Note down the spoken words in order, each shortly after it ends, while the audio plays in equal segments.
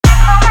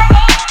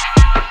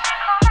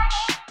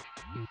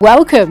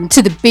Welcome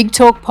to the Big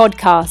Talk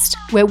podcast,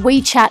 where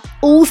we chat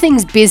all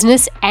things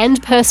business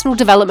and personal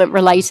development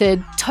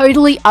related,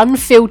 totally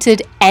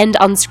unfiltered and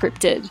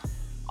unscripted.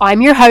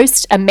 I'm your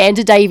host,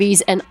 Amanda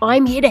Davies, and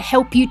I'm here to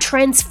help you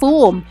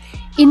transform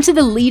into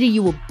the leader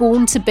you were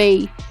born to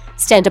be,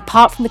 stand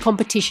apart from the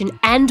competition,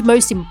 and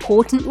most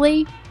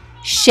importantly,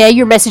 share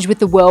your message with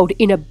the world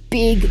in a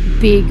big,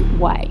 big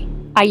way.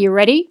 Are you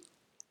ready?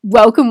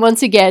 Welcome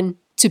once again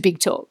to Big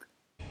Talk.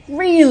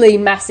 Really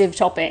massive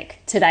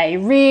topic today,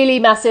 really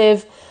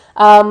massive.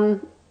 And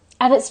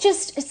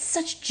it's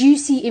such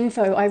juicy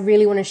info I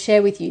really want to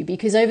share with you,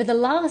 because over the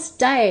last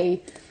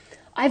day,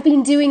 I've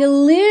been doing a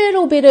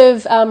little bit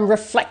of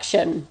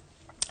reflection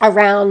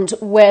around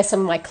where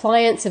some of my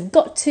clients have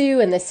got to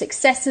and the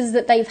successes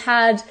that they've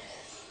had.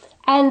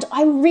 And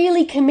I'm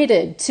really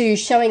committed to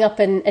showing up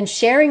and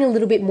sharing a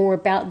little bit more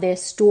about their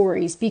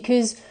stories,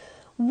 because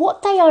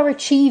what they are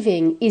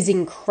achieving is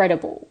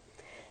incredible.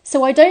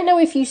 So I don't know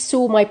if you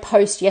saw my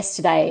post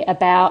yesterday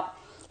about,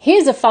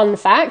 here's a fun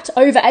fact,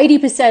 over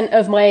 80%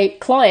 of my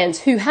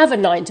clients who have a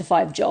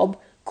 9-to-5 job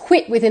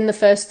quit within the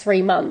first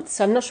 3 months.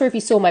 So I'm not sure if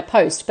you saw my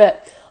post,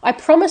 but I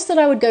promised that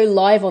I would go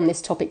live on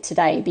this topic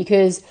today,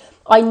 because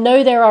I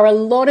know there are a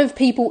lot of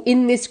people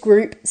in this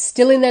group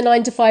still in their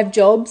 9-to-5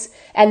 jobs,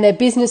 and their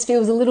business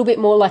feels a little bit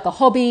more like a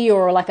hobby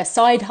or like a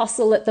side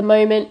hustle at the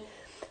moment,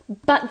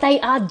 but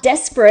they are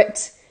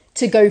desperate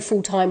to go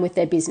full-time with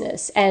their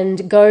business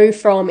and go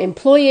from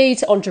employee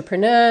to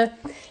entrepreneur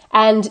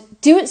and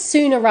do it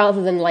sooner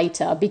rather than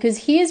later.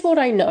 Because here's what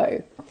I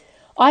know.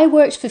 I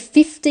worked for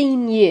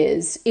 15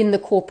 years in the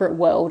corporate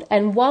world,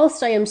 and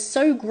whilst I am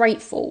so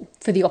grateful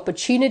for the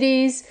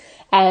opportunities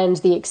and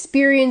the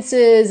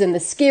experiences and the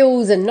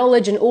skills and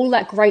knowledge and all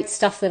that great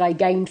stuff that I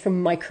gained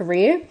from my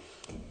career,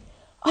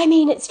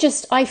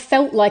 I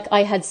felt like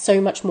I had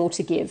so much more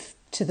to give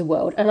to the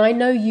world. And I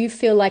know you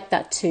feel like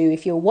that too.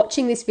 If you're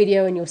watching this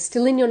video and you're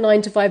still in your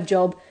 9-to-5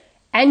 job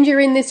and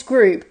you're in this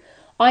group,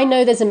 I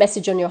know there's a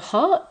message on your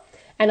heart,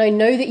 and I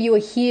know that you are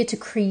here to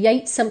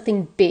create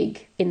something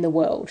big in the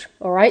world.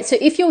 All right. So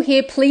if you're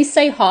here, please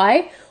say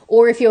hi,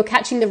 or if you're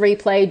catching the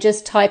replay,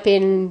 just type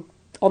in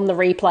on the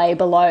replay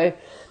below,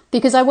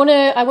 because I want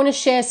to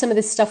share some of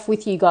this stuff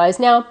with you guys.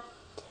 Now,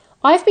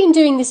 I've been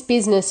doing this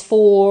business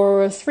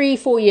for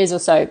 3-4 years or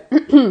so.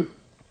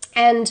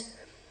 And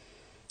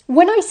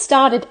when I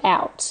started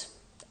out,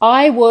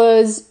 I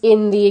was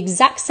in the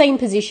exact same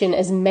position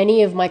as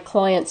many of my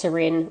clients are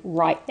in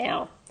right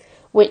now,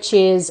 which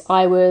is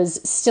I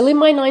was still in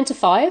my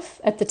 9-to-5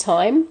 at the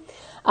time.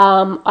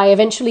 I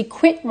eventually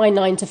quit my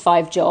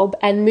 9-to-5 job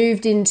and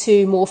moved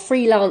into more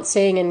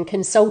freelancing and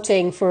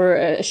consulting for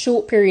a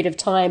short period of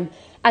time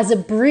as a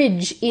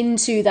bridge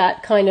into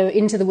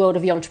the world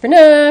of the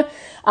entrepreneur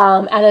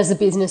and as a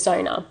business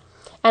owner.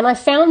 And I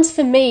found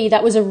for me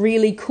that was a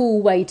really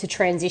cool way to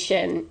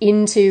transition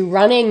into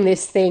running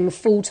this thing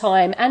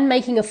full-time and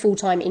making a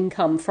full-time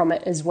income from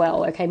it as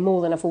well. Okay,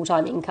 more than a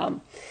full-time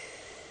income.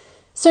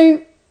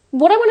 So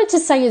what I wanted to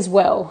say as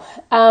well,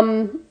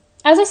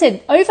 as I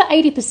said, over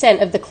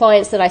 80% of the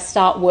clients that I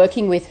start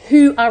working with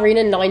who are in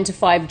a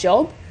 9-to-5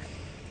 job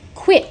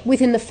quit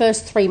within the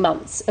first 3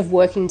 months of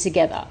working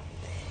together.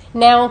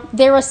 Now,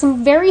 there are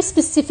some very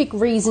specific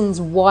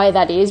reasons why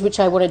that is, which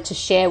I wanted to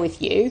share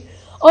with you.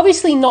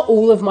 Obviously, not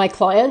all of my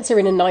clients are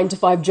in a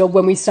 9-to-5 job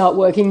when we start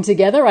working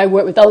together. I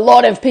work with a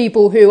lot of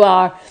people who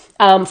are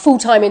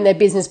full-time in their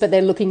business, but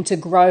they're looking to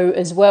grow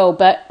as well.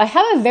 But I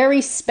have a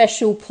very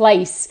special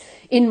place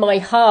in my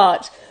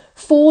heart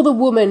for the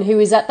woman who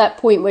is at that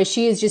point where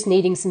she is just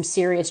needing some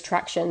serious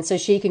traction so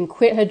she can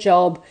quit her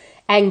job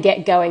and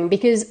get going.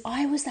 Because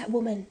I was that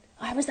woman.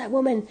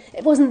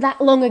 It wasn't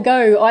that long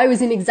ago. I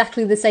was in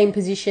exactly the same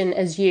position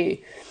as you.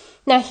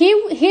 Now,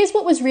 here's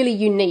what was really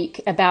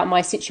unique about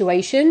my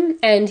situation,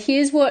 and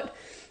here's what,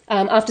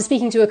 after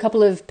speaking to a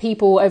couple of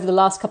people over the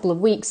last couple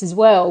of weeks as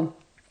well,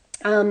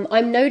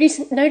 I'm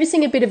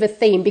noticing a bit of a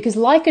theme, because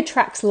like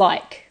attracts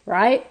like,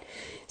 right?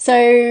 So,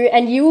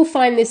 and you will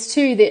find this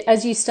too, that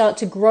as you start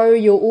to grow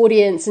your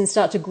audience and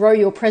start to grow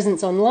your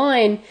presence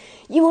online,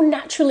 you will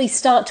naturally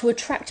start to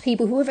attract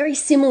people who are very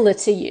similar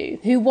to you,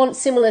 who want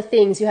similar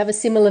things, who have a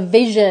similar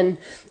vision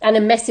and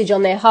a message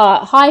on their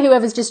heart. Hi,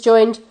 whoever's just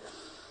joined.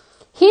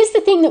 Here's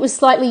the thing that was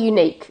slightly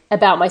unique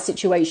about my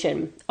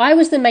situation. I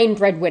was the main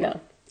breadwinner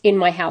in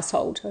my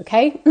household,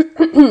 okay?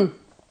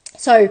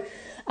 So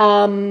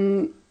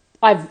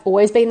I've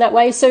always been that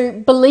way. So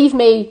believe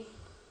me,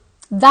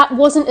 that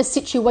wasn't a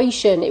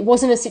situation. It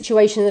wasn't a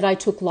situation that I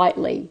took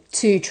lightly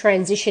to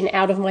transition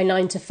out of my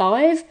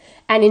 9-to-5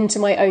 and into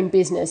my own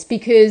business,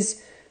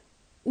 because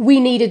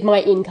we needed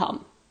my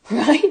income,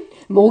 right?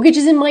 Mortgage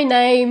is in my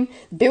name,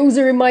 bills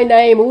are in my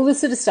name, all this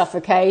sort of stuff,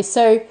 okay?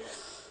 So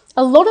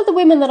a lot of the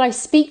women that I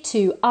speak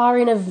to are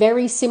in a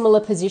very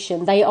similar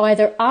position. They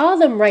either are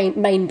the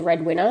main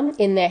breadwinner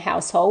in their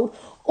household,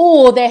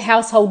 or their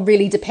household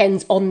really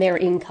depends on their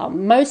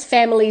income. Most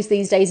families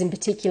these days in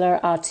particular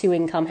are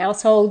 2-income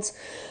households.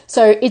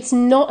 So it's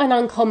not an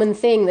uncommon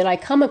thing that I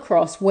come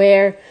across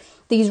where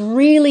these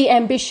really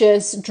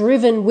ambitious,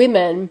 driven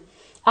women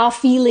are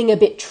feeling a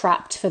bit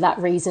trapped for that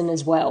reason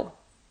as well.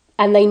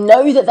 And they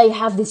know that they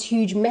have this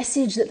huge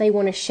message that they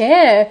want to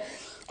share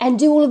and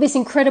do all of this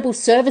incredible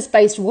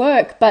service-based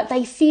work, but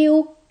they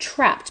feel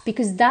trapped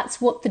because that's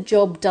what the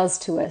job does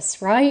to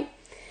us, right?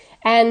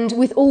 And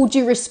with all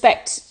due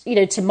respect,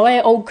 to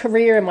my old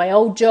career and my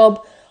old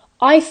job,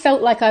 I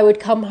felt like I would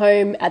come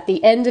home at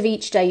the end of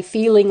each day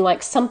feeling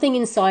like something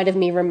inside of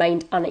me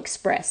remained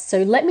unexpressed.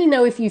 So let me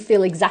know if you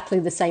feel exactly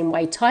the same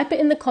way. Type it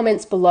in the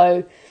comments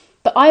below.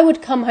 But I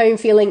would come home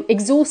feeling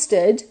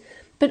exhausted,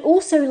 but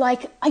also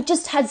like I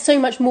just had so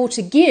much more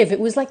to give. It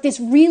was like this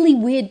really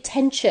weird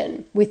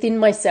tension within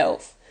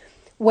myself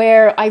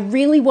where I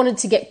really wanted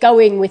to get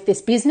going with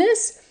this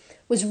business,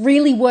 was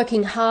really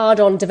working hard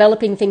on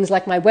developing things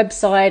like my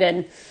website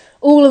and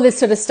all of this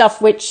sort of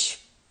stuff, which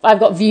I've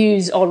got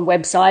views on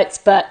websites,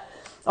 but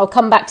I'll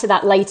come back to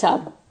that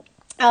later.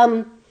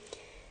 I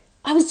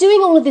was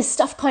doing all of this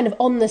stuff kind of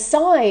on the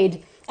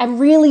side and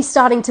really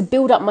starting to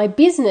build up my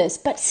business,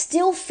 but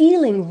still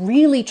feeling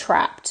really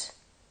trapped,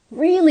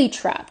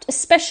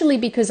 especially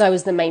because I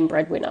was the main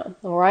breadwinner,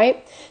 all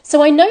right?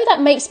 So I know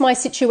that makes my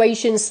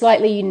situation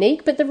slightly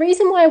unique, but the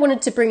reason why I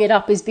wanted to bring it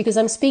up is because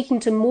I'm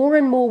speaking to more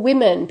and more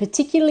women,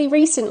 particularly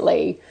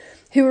recently,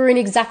 who are in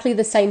exactly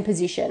the same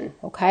position,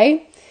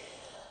 okay?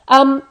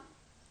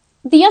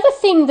 The other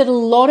thing that a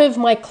lot of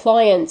my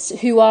clients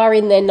who are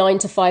in their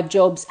 9-to-5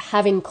 jobs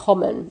have in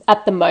common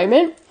at the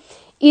moment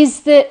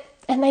is that,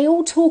 and they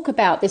all talk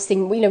about this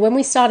thing, when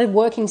we started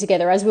working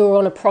together, as we were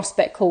on a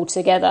prospect call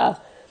together,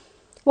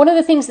 one of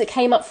the things that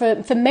came up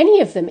for many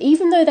of them,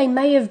 even though they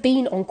may have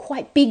been on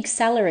quite big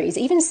salaries,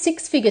 even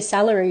 6-figure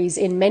salaries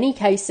in many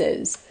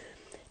cases,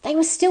 they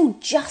were still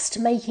just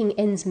making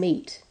ends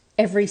meet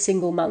every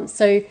single month.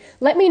 So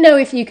let me know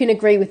if you can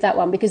agree with that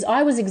one, because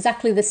I was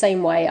exactly the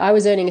same way. I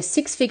was earning a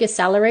 6-figure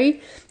salary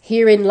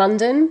here in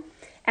London,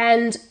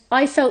 and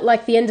I felt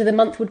like the end of the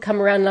month would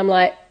come around and I'm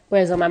like,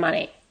 where's all my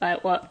money?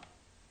 Like, what?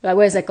 Like,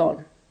 where's that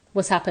gone?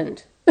 What's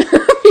happened?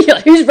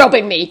 Who's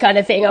robbing me kind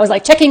of thing. I was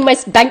like checking my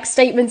bank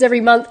statements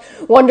every month,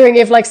 wondering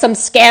if like some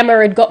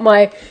scammer had got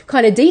my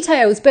kind of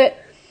details. But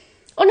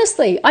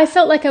honestly, I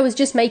felt like I was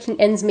just making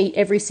ends meet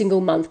every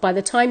single month. By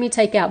the time you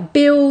take out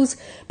bills,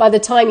 by the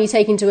time you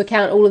take into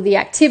account all of the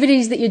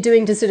activities that you're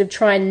doing to sort of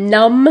try and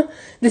numb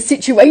the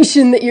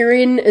situation that you're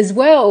in as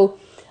well,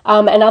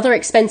 and other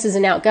expenses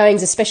and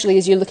outgoings, especially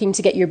as you're looking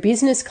to get your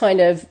business kind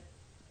of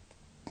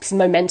some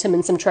momentum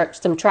and some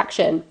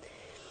traction,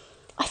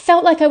 I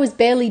felt like I was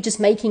barely just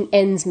making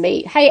ends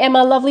meet. Hey,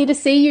 Emma, lovely to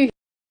see you.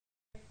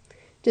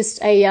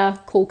 Just a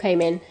call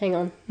came in. Hang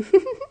on.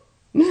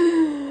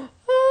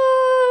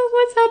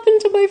 What's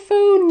happened to my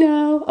phone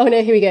now? Oh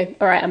no, here we go.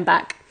 All right, I'm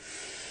back.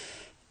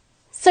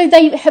 So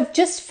they have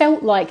just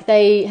felt like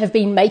they have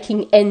been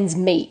making ends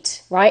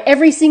meet, right?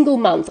 Every single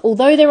month,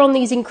 although they're on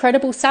these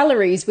incredible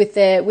salaries with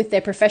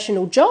their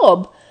professional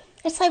job,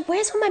 it's like,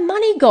 where's all my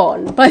money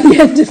gone by the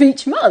end of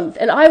each month?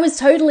 And I was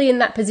totally in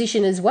that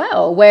position as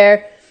well,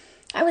 where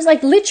I was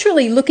like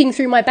literally looking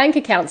through my bank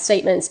account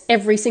statements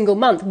every single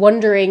month,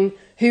 wondering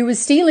who was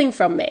stealing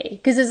from me.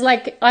 Because it's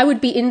like I would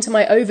be into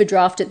my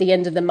overdraft at the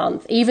end of the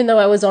month, even though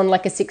I was on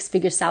like a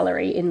 6-figure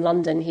salary in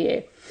London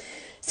here.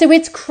 So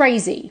it's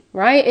crazy,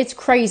 right? It's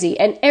crazy.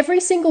 And every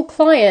single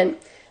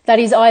client that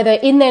is either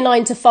in their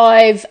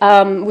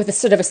 9-to-5 with a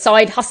sort of a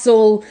side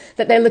hustle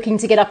that they're looking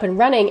to get up and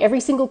running, every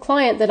single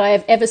client that I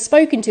have ever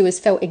spoken to has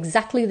felt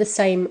exactly the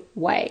same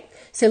way.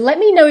 So let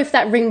me know if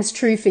that rings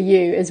true for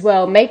you as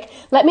well.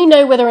 Let me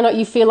know whether or not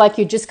you feel like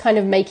you're just kind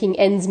of making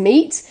ends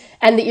meet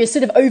and that you're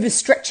sort of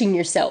overstretching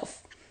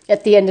yourself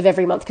at the end of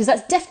every month, because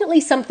that's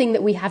definitely something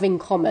that we have in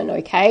common,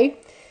 okay?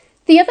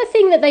 The other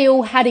thing that they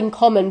all had in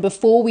common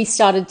before we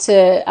started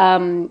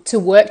to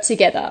work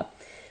together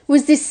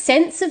was this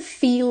sense of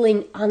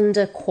feeling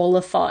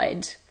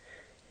underqualified.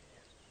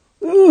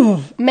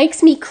 Ooh,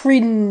 makes me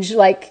cringe.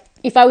 Like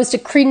if I was to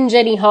cringe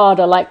any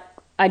harder, like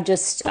I'd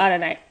just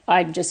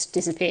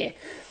disappear.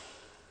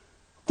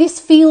 This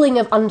feeling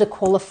of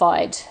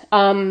underqualified,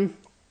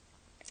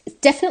 it's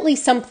definitely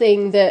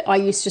something that I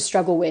used to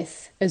struggle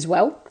with as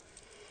well.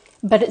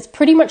 But it's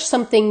pretty much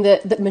something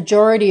that the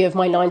majority of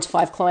my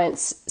 9-to-5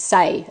 clients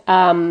say.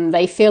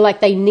 They feel like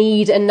they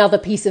need another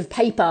piece of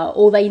paper,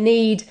 or they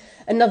need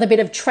another bit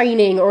of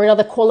training or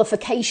another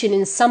qualification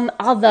in some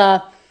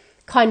other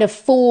kind of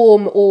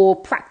form or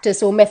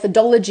practice or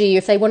methodology.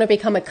 If they want to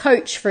become a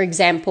coach, for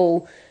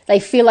example, they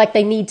feel like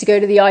they need to go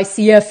to the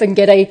ICF and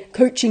get a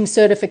coaching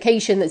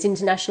certification that's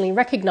internationally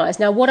recognized.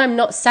 Now, what I'm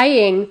not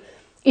saying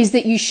is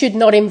that you should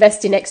not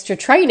invest in extra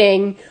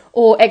training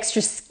or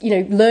extra,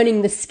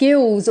 learning the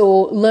skills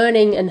or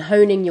learning and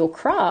honing your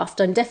craft.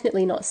 I'm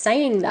definitely not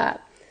saying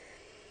that.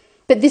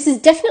 But this is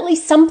definitely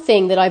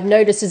something that I've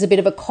noticed as a bit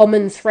of a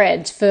common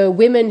thread for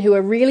women who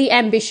are really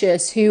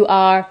ambitious, who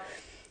are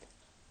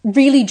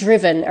really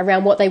driven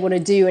around what they want to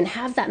do and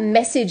have that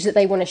message that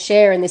they want to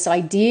share and this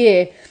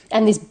idea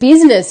and this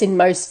business in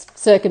most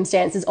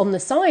circumstances on the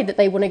side that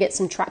they want to get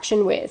some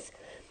traction with.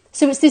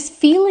 So it's this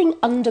feeling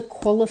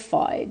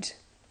underqualified.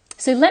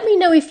 So let me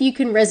know if you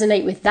can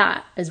resonate with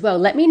that as well.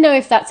 Let me know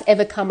if that's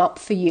ever come up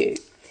for you.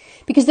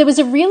 because there was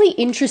a really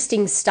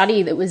interesting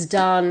study that was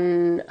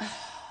done,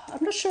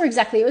 I'm not sure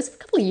exactly, it was a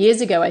couple of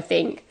years ago, I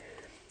think,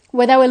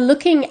 where they were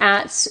looking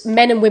at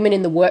men and women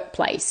in the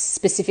workplace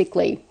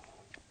specifically.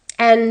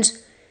 And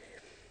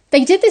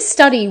they did this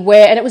study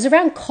and it was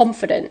around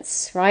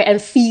confidence, right?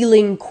 And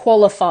feeling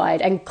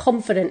qualified and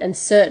confident and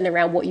certain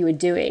around what you were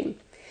doing.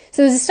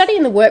 So there's a study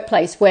in the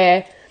workplace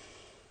where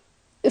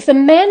if a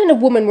man and a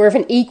woman were of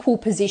an equal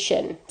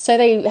position, so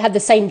they had the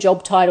same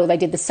job title, they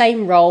did the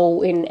same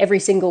role in every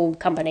single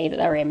company that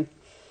they're in,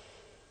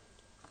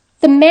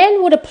 the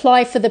man would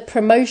apply for the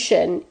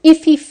promotion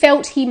if he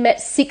felt he met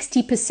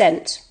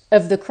 60%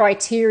 of the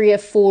criteria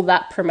for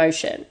that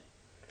promotion.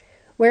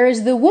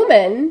 Whereas the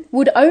woman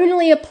would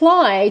only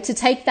apply to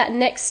take that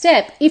next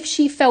step if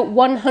she felt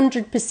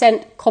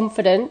 100%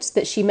 confident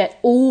that she met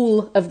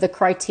all of the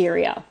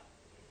criteria.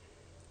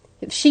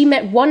 If she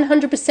met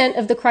 100%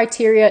 of the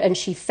criteria and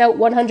she felt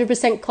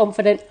 100%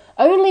 confident,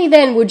 only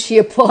then would she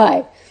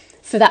apply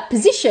for that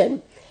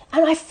position.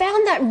 And I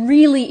found that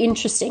really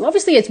interesting.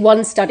 Obviously, it's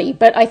one study,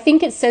 but I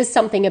think it says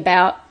something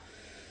about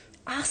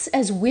us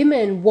as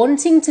women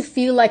wanting to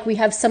feel like we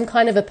have some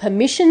kind of a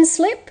permission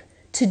slip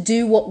to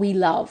do what we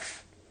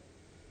love,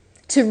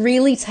 to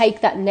really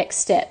take that next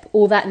step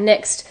or that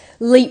next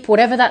leap,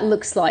 whatever that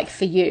looks like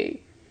for you.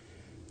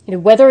 You know,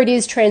 whether it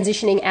is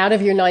transitioning out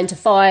of your 9 to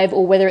 5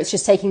 or whether it's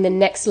just taking the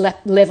next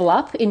level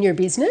up in your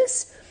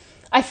business,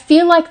 I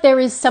feel like there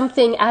is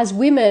something as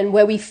women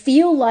where we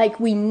feel like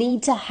we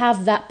need to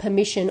have that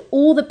permission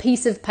or the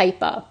piece of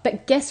paper.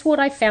 But guess what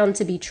I found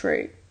to be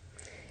true?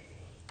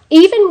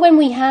 Even when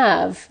we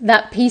have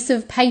that piece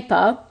of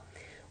paper,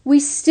 we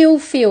still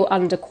feel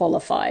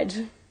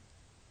underqualified,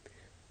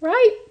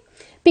 right?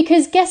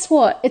 Because guess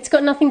what? It's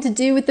got nothing to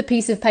do with the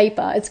piece of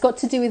paper. It's got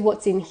to do with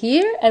what's in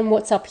here and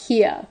what's up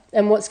here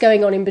and what's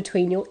going on in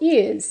between your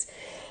ears.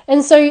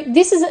 And so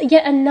this is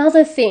yet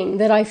another thing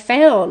that I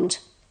found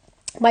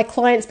my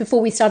clients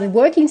before we started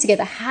working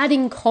together had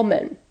in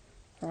common,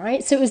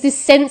 right? So it was this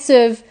sense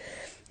of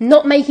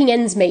not making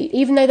ends meet,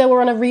 even though they were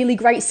on a really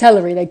great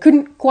salary. They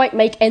couldn't quite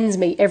make ends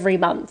meet every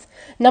month.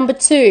 Number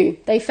 2,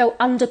 they felt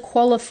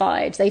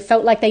underqualified. They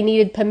felt like they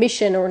needed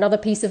permission or another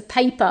piece of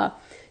paper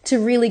to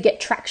really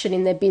get traction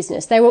in their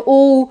business. They were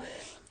all,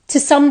 to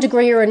some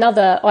degree or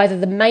another, either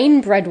the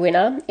main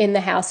breadwinner in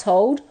the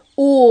household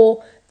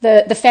or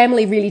the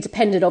family really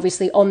depended,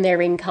 obviously, on their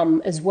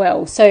income as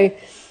well. So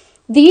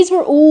these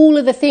were all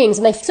of the things,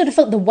 and they sort of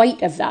felt the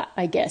weight of that,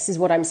 I guess, is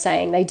what I'm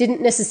saying. They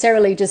didn't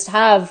necessarily just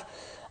have,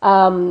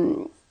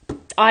 a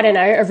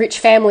rich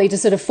family to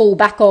sort of fall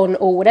back on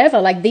or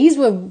whatever. Like, these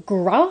were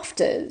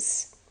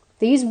grafters.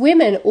 These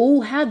women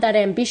all had that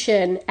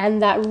ambition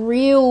and that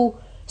real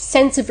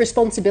sense of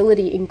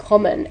responsibility in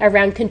common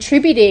around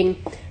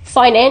contributing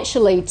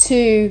financially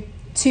to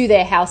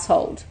their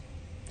household.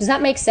 Does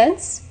that make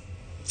sense?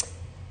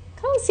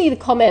 Can't see the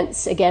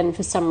comments again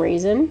for some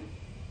reason.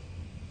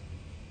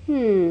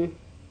 Let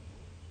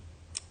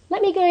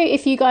me go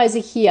if you guys are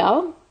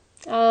here.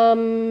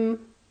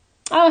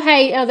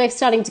 They're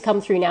starting to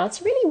come through now.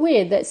 It's really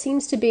weird. That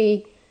seems to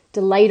be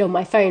delayed on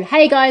my phone.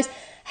 Hey guys.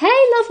 Hey,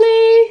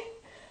 lovely.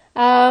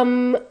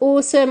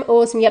 Awesome.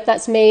 Yep,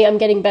 that's me. I'm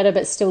getting better,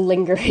 but still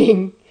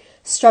lingering.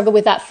 Struggled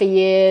with that for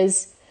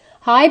years.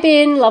 Hi,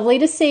 Ben. Lovely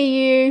to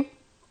see you.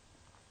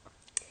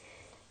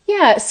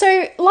 Yeah, so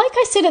like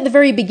I said at the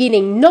very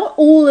beginning, not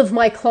all of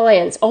my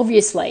clients,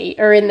 obviously,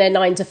 are in their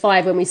 9 to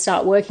 5 when we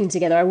start working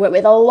together. I work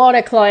with a lot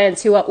of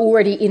clients who are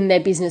already in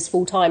their business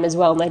full time as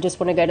well, and they just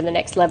want to go to the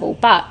next level.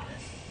 But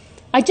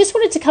I just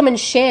wanted to come and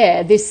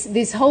share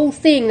this whole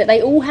thing that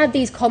they all had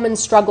these common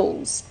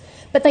struggles.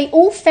 But they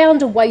all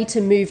found a way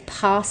to move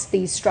past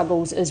these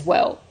struggles as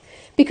well.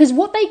 Because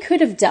what they could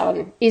have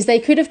done is they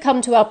could have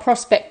come to our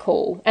prospect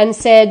call and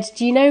said,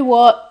 do you know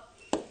what?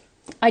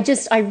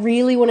 I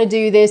really want to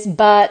do this,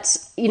 but,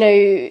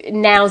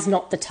 now's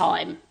not the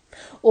time.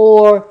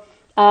 Or,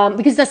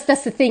 because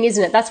that's the thing,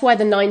 isn't it? That's why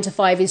the 9 to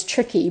 5 is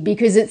tricky,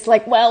 because it's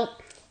like, well,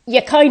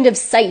 you're kind of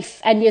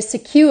safe and you're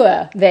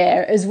secure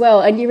there as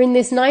well. And you're in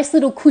this nice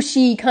little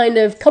cushy kind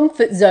of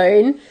comfort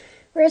zone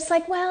where it's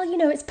like, well,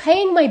 it's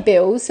paying my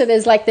bills. So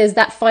there's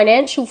that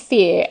financial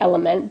fear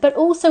element, but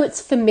also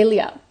it's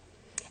familiar.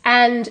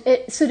 And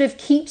it sort of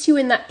keeps you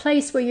in that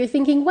place where you're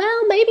thinking,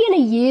 well, maybe in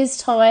a year's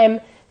time,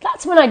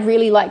 that's when I'd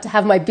really like to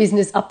have my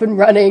business up and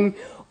running.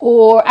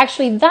 Or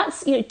actually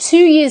that's, 2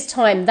 years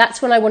time,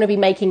 that's when I want to be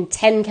making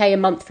 10K a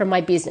month from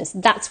my business.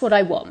 That's what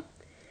I want.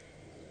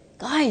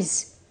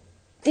 Guys,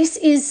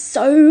 it's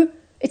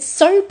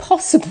so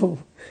possible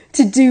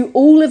to do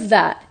all of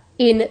that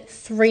in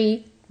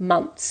 3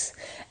 months.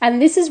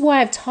 And this is why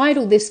I've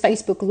titled this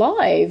Facebook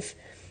Live,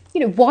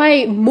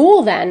 why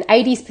more than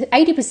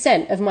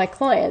 80% of my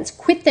clients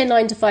quit their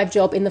 9 to 5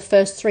 job in the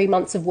first 3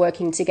 months of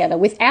working together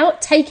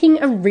without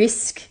taking a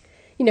risk,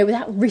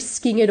 without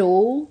risking it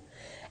all.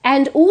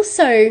 And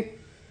also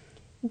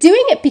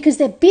doing it because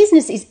their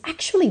business is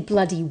actually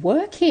bloody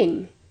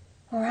working,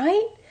 all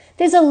right?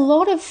 There's a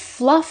lot of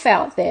fluff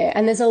out there,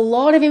 and there's a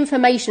lot of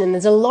information, and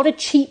there's a lot of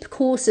cheap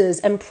courses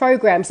and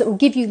programs that will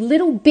give you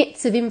little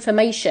bits of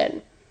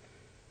information.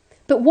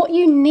 But what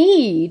you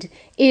need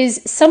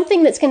is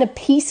something that's going to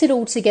piece it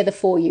all together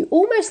for you,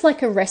 almost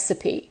like a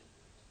recipe.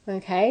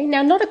 Okay,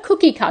 now not a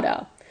cookie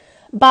cutter,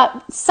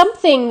 but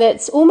something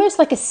that's almost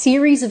like a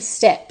series of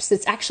steps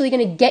that's actually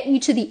going to get you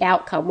to the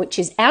outcome, which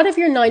is out of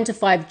your 9 to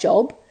 5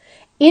 job,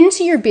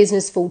 into your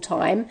business full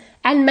time,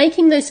 and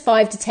making those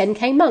 5 to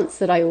 10K months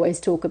that I always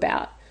talk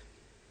about.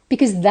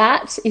 Because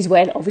that is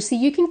when obviously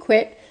you can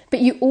quit,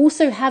 but you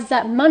also have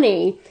that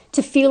money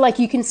to feel like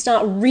you can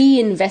start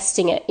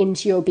reinvesting it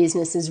into your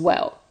business as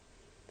well.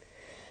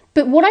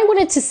 But what I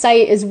wanted to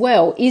say as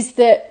well is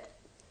that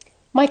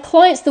my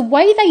clients, the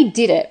way they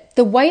did it,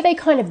 the way they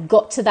kind of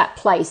got to that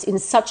place in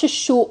such a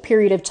short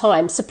period of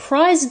time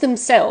surprised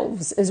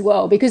themselves as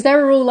well, because they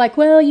were all like,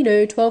 well,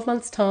 12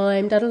 months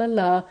time, da da da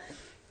da.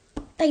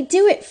 They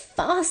do it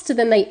faster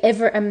than they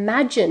ever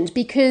imagined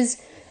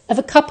because of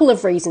a couple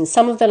of reasons,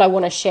 some of that I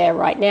want to share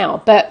right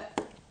now.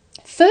 But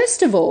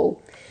first of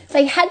all,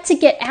 they had to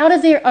get out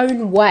of their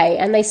own way,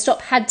 and they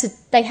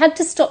had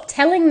to stop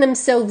telling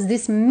themselves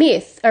this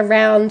myth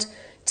around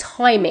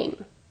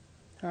timing.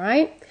 All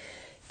right?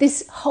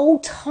 This whole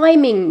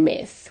timing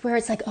myth where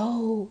it's like,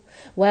 oh,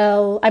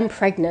 well, I'm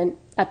pregnant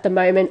at the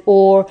moment,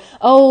 or,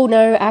 oh,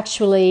 no,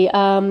 actually,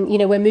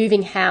 we're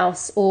moving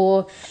house,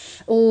 or,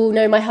 oh,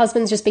 no, my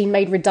husband's just been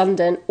made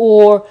redundant,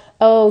 or,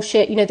 oh,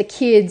 shit, the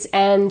kids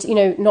and,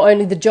 not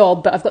only the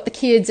job, but I've got the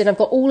kids and I've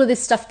got all of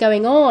this stuff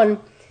going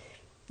on.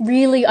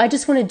 Really, I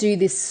just want to do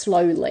this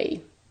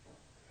slowly.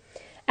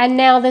 And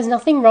now there's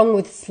nothing wrong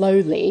with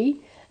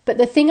slowly. But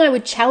the thing I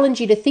would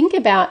challenge you to think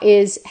about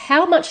is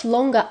how much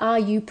longer are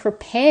you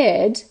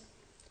prepared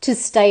to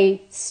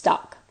stay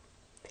stuck?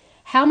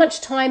 How much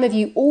time have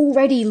you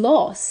already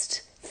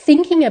lost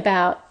thinking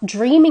about,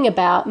 dreaming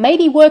about,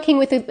 maybe working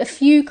with a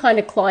few kind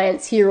of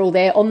clients here or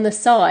there on the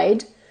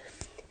side?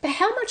 But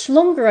how much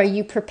longer are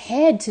you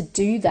prepared to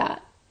do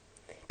that?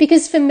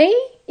 Because for me,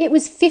 it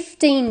was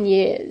 15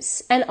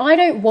 years, and I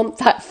don't want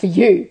that for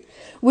you,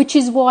 which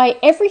is why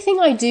everything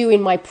I do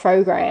in my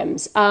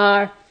programs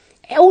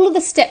all of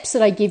the steps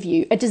that I give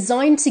you are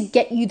designed to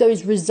get you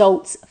those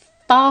results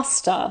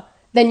faster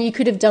than you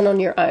could have done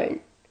on your own.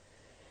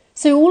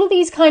 So all of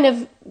these kind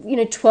of,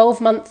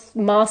 12-month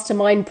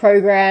mastermind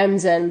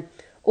programs and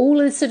all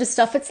of this sort of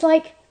stuff, it's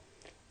like,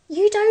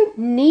 you don't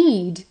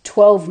need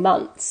 12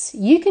 months.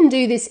 You can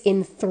do this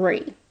in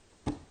 3.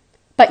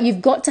 But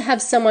you've got to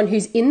have someone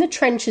who's in the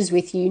trenches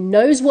with you,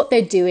 knows what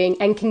they're doing,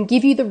 and can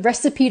give you the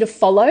recipe to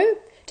follow,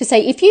 to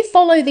say, if you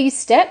follow these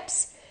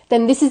steps,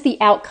 then this is the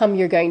outcome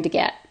you're going to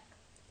get.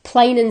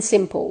 Plain and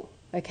simple,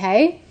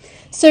 okay?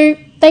 So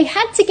they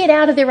had to get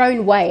out of their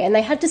own way, and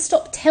they had to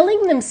stop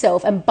telling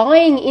themselves and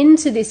buying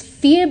into this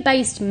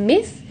fear-based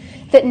myth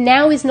that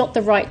now is not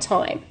the right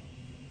time.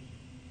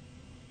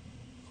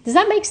 Does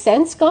that make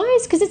sense,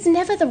 guys? Because it's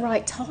never the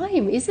right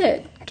time, is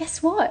it?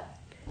 Guess what?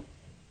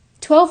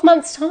 12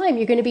 months' time,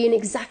 you're going to be in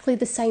exactly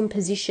the same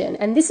position.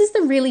 And this is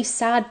the really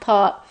sad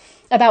part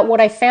about what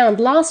I found.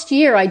 Last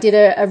year, I did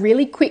a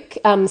really quick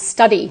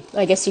study,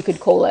 I guess you could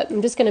call it.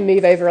 I'm just going to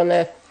move over on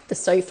the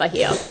sofa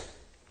here.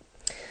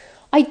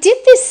 I did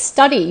this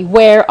study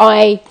where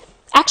I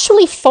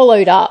actually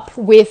followed up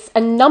with a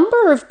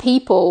number of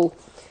people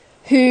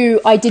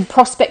who I did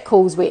prospect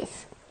calls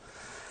with.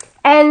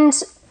 And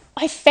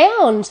I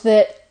found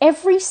that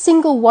every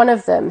single one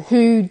of them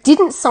who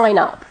didn't sign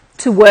up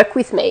to work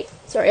with me,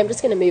 sorry, I'm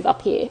just going to move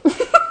up here.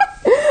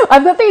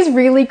 I've got these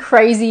really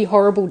crazy,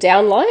 horrible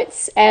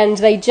downlights, and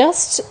they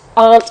just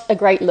aren't a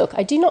great look.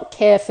 I do not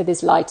care for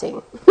this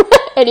lighting.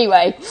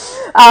 Anyway,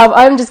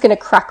 I'm just going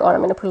to crack on.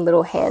 I'm going to put a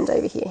little hand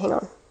over here. Hang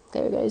on.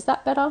 There we go. Is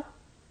that better?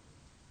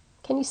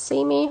 Can you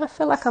see me? I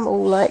feel like I'm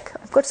all like,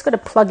 just got to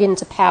plug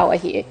into power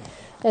here.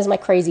 There's my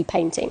crazy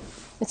painting.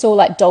 It's all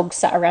like dogs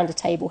sat around a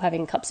table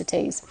having cups of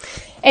teas.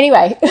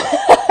 Anyway,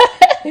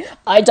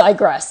 I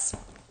digress.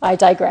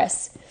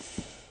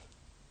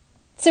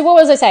 So what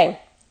was I saying?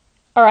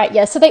 All right,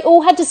 yeah. So they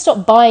all had to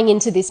stop buying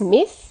into this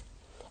myth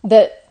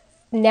that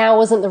now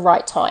wasn't the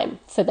right time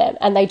for them.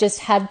 And they just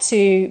had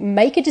to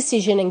make a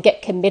decision and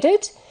get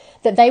committed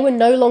that they were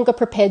no longer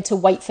prepared to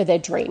wait for their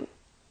dream.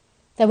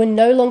 They were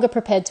no longer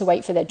prepared to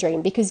wait for their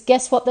dream, because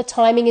guess what? The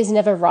timing is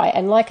never right.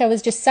 And like I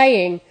was just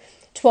saying,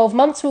 12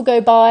 months will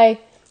go by,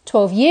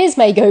 12 years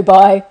may go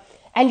by,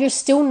 and you're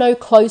still no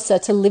closer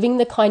to living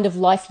the kind of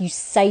life you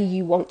say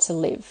you want to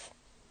live.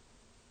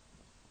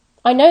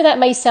 I know that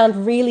may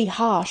sound really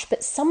harsh,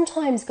 but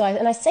sometimes, guys,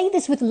 and I say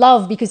this with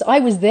love because I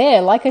was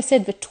there, like I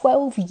said, for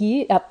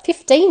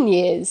 15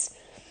 years.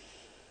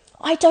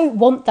 I don't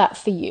want that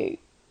for you.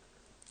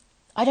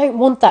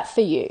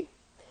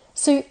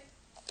 So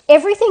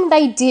everything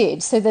they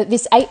did, so that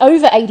this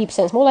over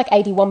 80%, it's more like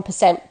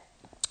 81%,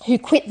 who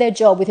quit their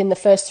job within the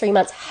first 3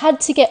 months had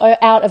to get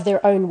out of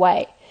their own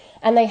way.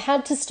 And they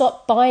had to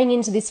stop buying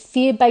into this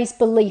fear-based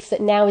belief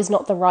that now is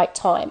not the right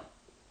time.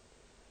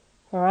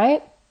 All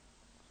right?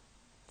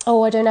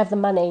 Oh, I don't have the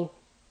money.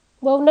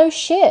 Well, no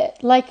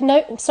shit.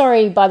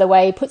 Sorry, by the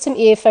way, put some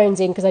earphones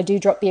in because I do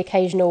drop the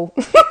occasional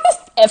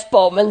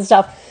F-bomb and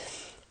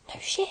stuff.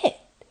 No shit.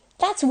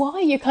 That's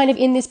why you're kind of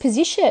in this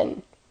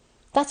position.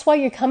 That's why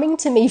you're coming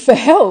to me for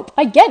help.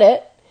 I get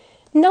it.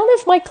 None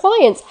of my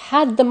clients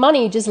had the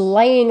money just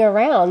laying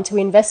around to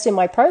invest in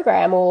my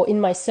program or in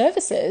my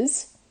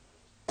services.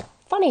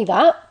 Funny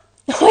that.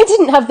 I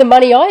didn't have the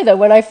money either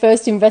when I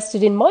first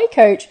invested in my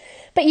coach,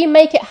 but you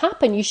make it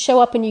happen. You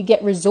show up and you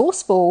get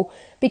resourceful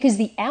because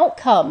the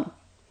outcome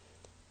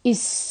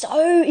is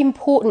so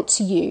important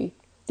to you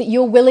that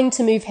you're willing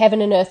to move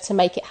heaven and earth to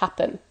make it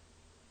happen.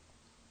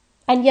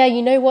 And yeah,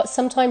 you know what?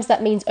 Sometimes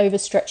that means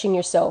overstretching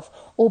yourself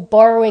or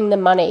borrowing the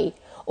money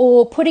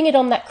or putting it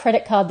on that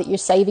credit card that you're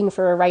saving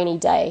for a rainy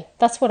day.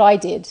 That's what I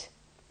did.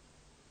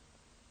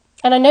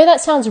 And I know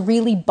that sounds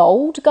really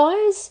bold,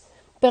 guys,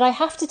 but I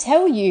have to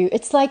tell you,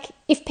 it's like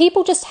if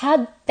people just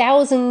had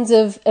thousands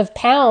of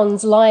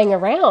pounds lying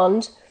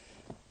around,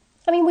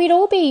 I mean, we'd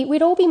all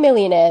be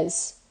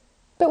millionaires,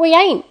 but we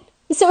ain't.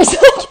 So it's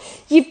like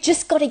you've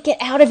just got to get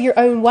out of your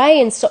own way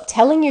and stop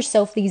telling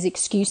yourself these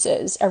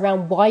excuses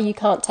around why you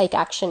can't take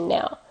action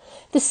now.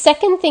 The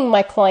second thing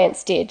my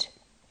clients did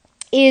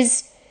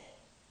is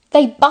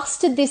they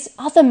busted this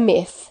other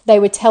myth they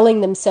were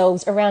telling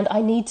themselves around,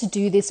 I need to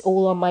do this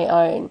all on my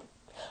own.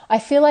 I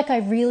feel like I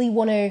really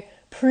want to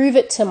prove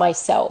it to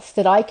myself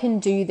that I can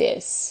do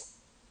this.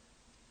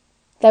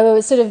 They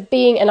were sort of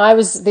being, and I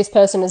was this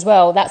person as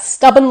well, that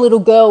stubborn little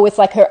girl with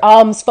like her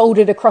arms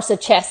folded across her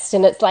chest,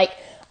 and it's like,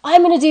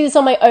 I'm going to do this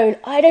on my own.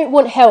 I don't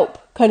want help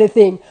kind of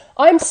thing.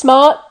 I'm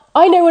smart.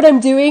 I know what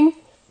I'm doing.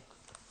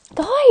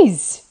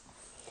 Guys,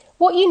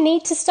 what you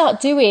need to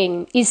start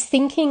doing is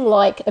thinking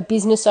like a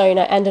business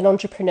owner and an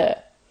entrepreneur.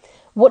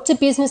 What do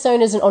business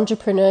owners and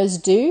entrepreneurs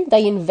do?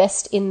 They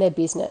invest in their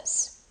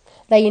business.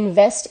 They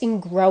invest in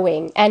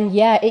growing. And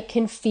yeah, it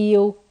can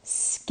feel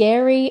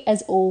scary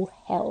as all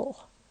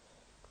hell.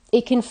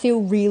 It can feel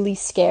really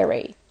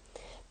scary.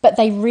 But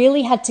they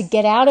really had to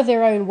get out of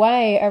their own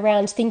way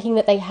around thinking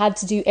that they had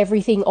to do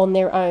everything on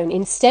their own.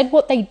 Instead,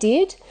 what they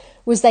did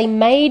was they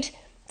made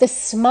the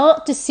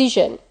smart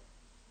decision.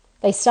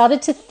 They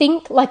started to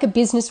think like a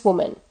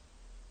businesswoman,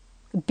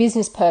 a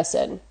business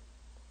person.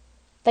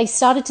 They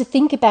started to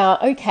think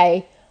about,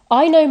 okay,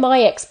 I know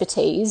my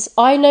expertise.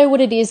 I know what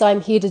it is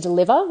I'm here to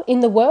deliver in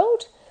the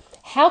world.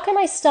 How can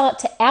I start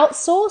to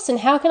outsource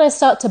and how can I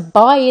start to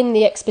buy in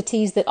the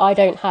expertise that I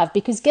don't have?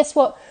 Because guess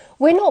what?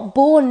 We're not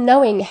born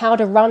knowing how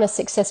to run a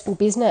successful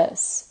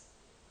business.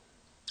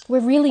 We're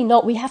really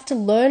not. We have to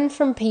learn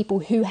from people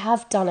who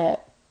have done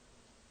it.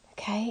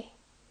 Okay?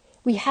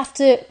 We have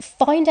to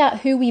find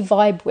out who we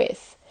vibe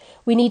with.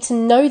 We need to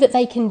know that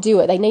they can do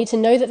it. They need to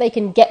know that they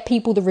can get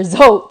people the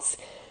results.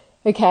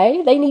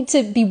 Okay? They need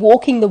to be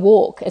walking the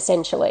walk,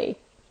 essentially.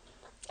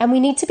 And we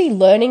need to be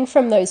learning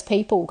from those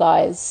people,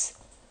 guys.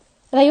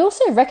 And they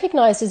also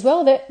recognized as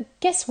well that,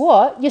 guess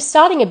what? You're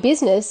starting a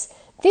business.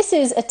 This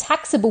is a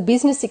taxable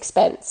business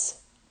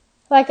expense.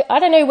 Like, I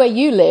don't know where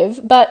you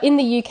live, but in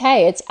the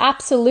UK, it's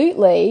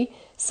absolutely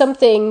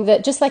something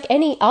that just like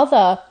any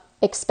other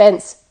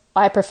expense,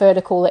 I prefer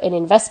to call it an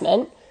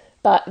investment,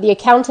 but the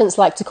accountants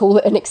like to call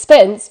it an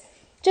expense.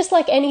 Just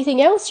like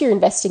anything else you're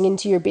investing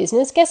into your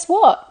business, guess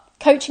what?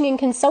 Coaching and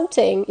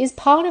consulting is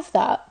part of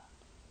that.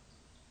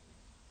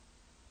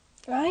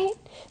 Right?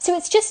 So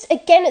it's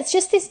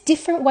just this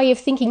different way of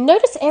thinking.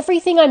 Notice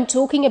everything I'm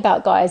talking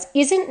about, guys,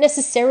 isn't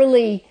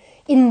necessarily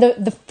in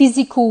the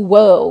physical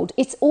world.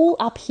 It's all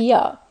up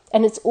here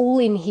and it's all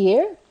in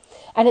here.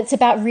 And it's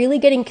about really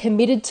getting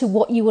committed to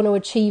what you want to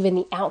achieve and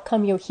the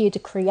outcome you're here to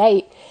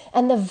create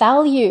and the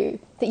value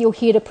that you're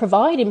here to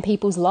provide in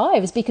people's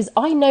lives, because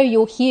I know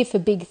you're here for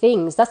big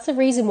things. That's the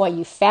reason why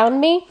you found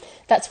me.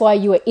 That's why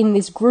you are in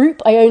this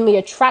group. I only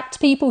attract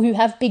people who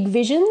have big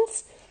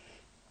visions.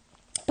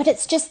 But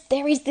it's just,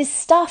 there is this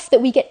stuff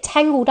that we get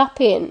tangled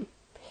up in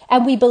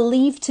and we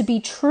believe to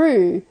be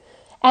true.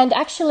 And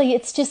actually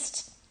it's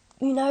just,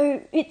 you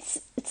know,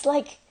 it's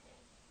like,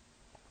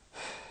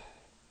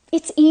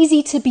 it's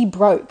easy to be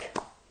broke,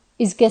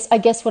 I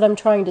guess what I'm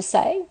trying to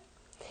say.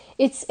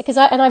 It's because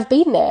I've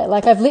been there.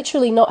 Like, I've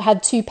literally not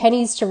had 2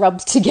 pennies to rub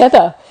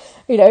together,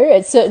 you know,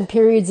 at certain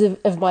periods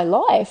of my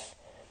life.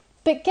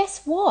 But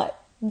guess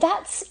what?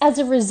 That's as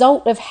a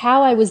result of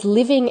how I was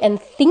living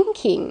and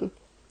thinking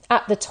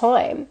at the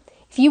time.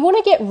 If you want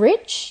to get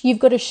rich, you've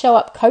got to show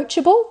up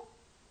coachable.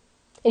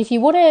 And if you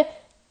want to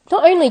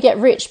not only get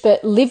rich,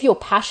 but live your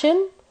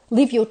passion,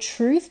 live your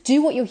truth,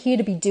 do what you're here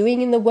to be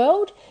doing in the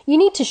world, you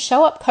need to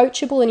show up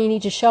coachable and you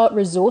need to show up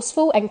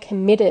resourceful and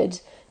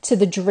committed to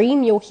the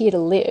dream you're here to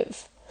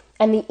live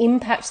and the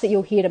impact that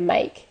you're here to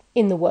make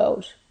in the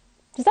world.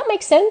 Does that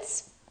make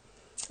sense?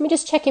 Let me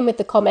just check in with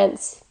the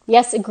comments.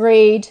 Yes,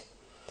 agreed.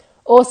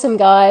 Awesome,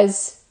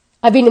 guys.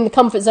 I've been in the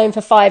comfort zone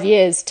for 5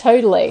 years.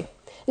 Totally.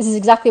 This is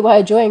exactly why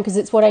I joined, because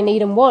it's what I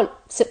need and want.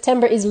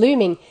 September is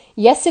looming.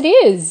 Yes, it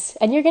is.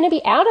 And you're going to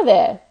be out of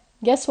there.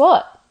 Guess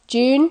what?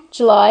 June,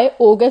 July,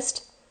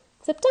 August,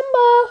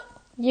 September.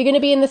 You're going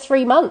to be in the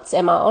 3 months,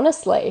 Emma,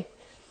 honestly.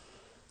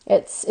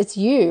 It's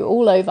you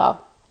all over.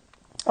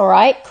 All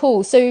right,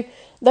 cool. So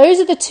those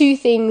are the 2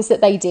 things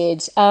that they did.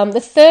 The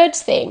third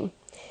thing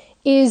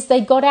is they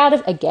got out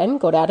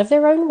of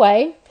their own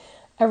way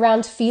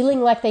around feeling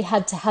like they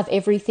had to have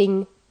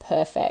everything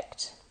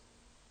perfect.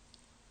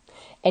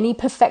 Any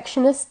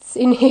perfectionists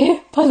in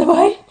here, by the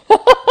way?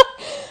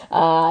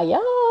 Yeah,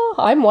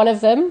 I'm one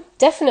of them,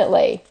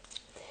 definitely.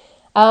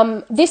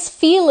 This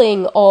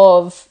feeling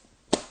of,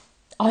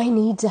 I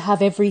need to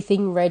have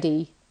everything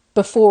ready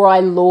before I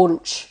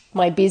launch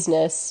my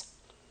business.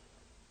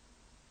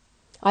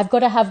 I've got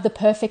to have the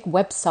perfect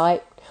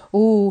website.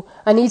 Ooh,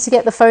 I need to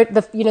get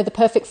the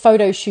perfect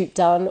photo shoot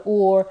done.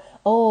 Or,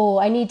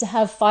 I need to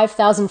have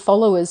 5,000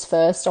 followers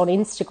first on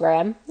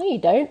Instagram. No, you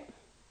don't.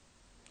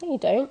 No, you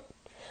don't.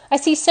 I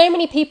see so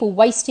many people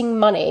wasting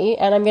money,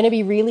 and I'm going to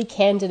be really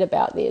candid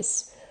about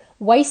this.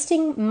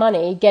 Wasting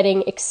money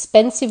getting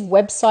expensive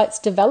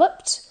websites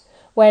developed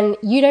when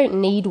you don't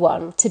need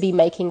one to be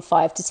making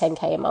 5 to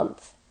 10K a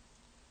month.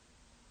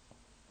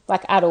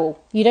 Like, at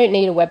all. You don't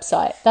need a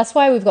website. That's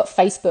why we've got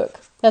Facebook.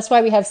 That's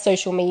why we have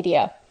social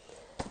media.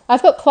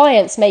 I've got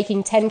clients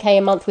making 10K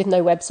a month with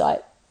no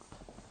website.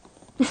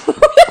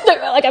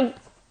 Like, I'm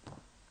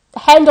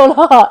hand on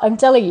heart, I'm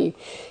telling you.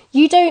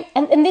 You don't,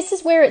 and this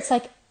is where it's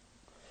like,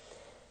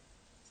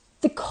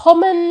 the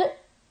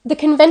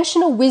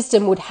conventional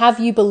wisdom would have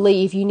you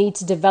believe you need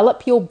to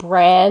develop your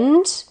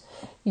brand,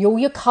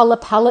 your color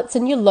palettes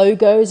and your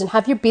logos, and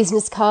have your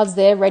business cards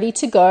there ready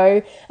to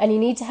go. And you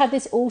need to have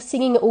this all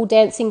singing, all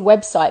dancing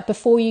website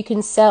before you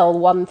can sell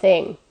one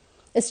thing.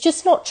 It's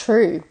just not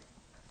true.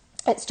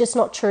 It's just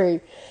not true.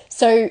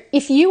 So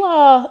if you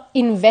are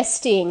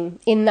investing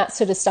in that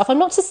sort of stuff, I'm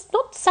not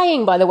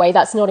saying, by the way,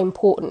 that's not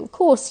important. Of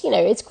course,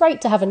 it's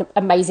great to have an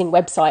amazing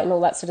website and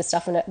all that sort of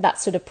stuff and that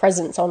sort of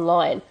presence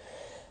online.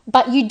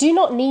 But you do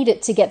not need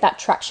it to get that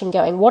traction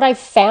going. What I've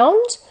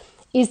found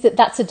is that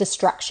that's a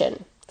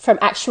distraction from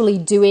actually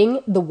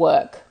doing the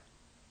work.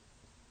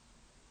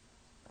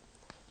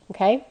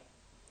 Okay?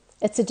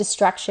 It's a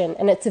distraction,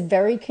 and it's a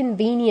very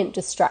convenient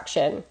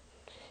distraction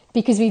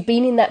because we've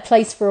been in that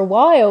place for a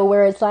while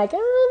where it's like,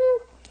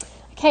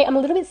 okay, I'm a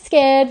little bit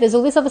scared. There's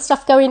all this other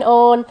stuff going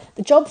on.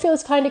 The job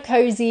feels kind of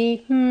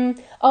cozy.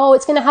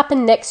 It's going to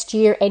happen next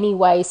year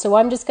anyway. So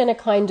I'm just going to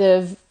kind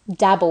of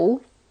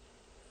dabble,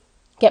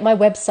 get my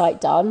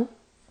website done.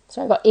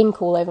 Sorry, I got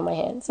ink all over my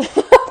hands.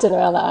 I don't know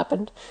how that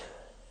happened.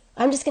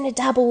 I'm just going to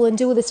dabble and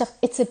do all this stuff.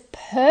 It's a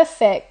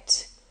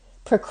perfect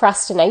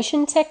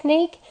procrastination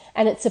technique,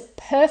 and it's a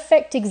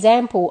perfect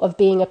example of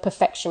being a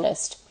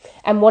perfectionist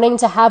and wanting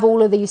to have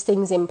all of these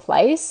things in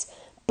place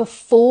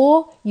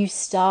before you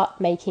start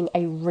making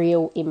a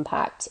real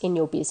impact in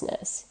your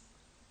business.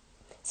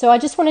 So I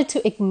just wanted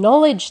to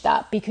acknowledge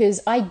that,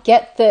 because I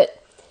get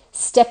that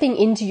stepping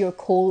into your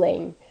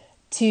calling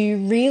to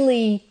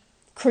really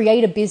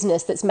create a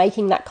business that's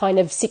making that kind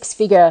of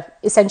six-figure,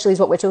 essentially is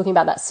what we're talking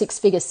about, that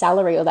six-figure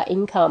salary or that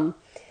income.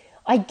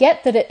 I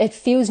get that it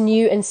feels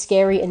new and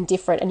scary and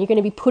different, and you're going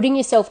to be putting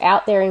yourself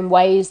out there in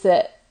ways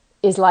that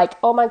is like,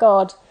 oh my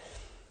God.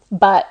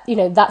 But,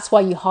 that's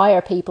why you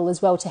hire people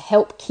as well, to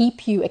help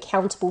keep you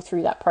accountable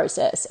through that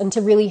process and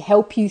to really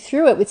help you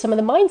through it with some of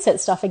the mindset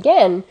stuff,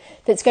 again,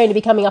 that's going to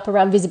be coming up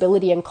around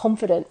visibility and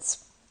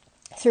confidence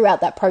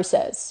throughout that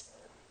process.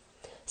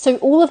 So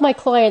all of my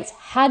clients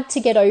had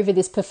to get over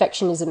this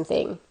perfectionism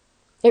thing.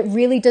 It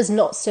really does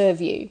not serve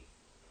you.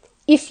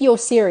 If you're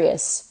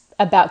serious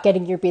about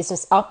getting your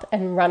business up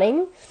and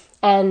running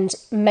and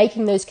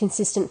making those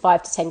consistent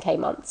 5 to 10K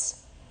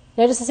months.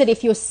 Notice I said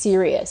if you're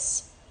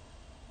serious,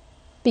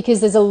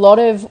 because there's a lot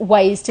of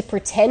ways to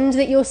pretend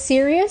that you're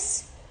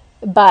serious,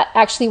 but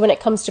actually when it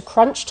comes to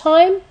crunch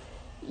time,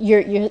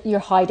 you're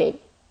hiding.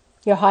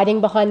 You're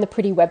hiding behind the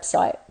pretty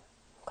website,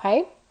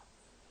 okay?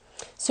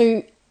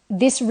 So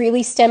this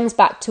really stems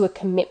back to a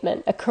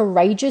commitment, a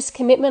courageous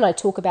commitment. I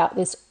talk about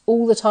this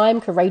all the time,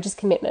 courageous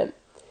commitment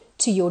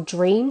to your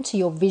dream, to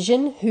your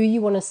vision, who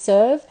you want to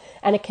serve,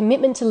 and a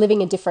commitment to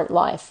living a different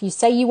life. You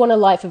say you want a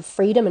life of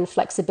freedom and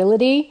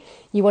flexibility.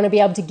 You want to be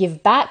able to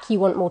give back. You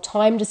want more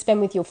time to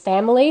spend with your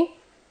family.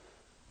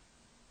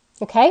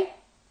 Okay?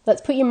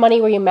 Let's put your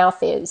money where your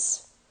mouth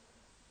is.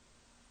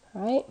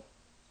 All right?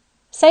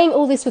 Saying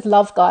all this with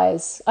love,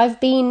 guys.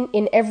 I've been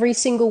in every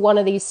single one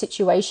of these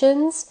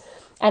situations,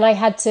 and I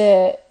had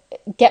to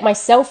get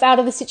myself out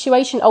of the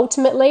situation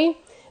ultimately.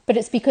 But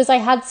it's because I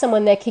had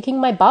someone there kicking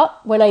my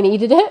butt when I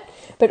needed it,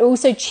 but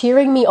also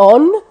cheering me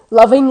on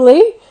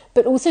lovingly,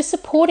 but also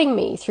supporting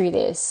me through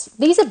this.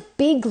 These are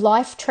big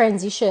life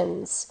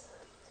transitions.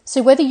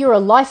 So whether you're a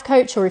life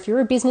coach, or if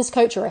you're a business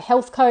coach or a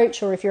health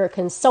coach, or if you're a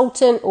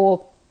consultant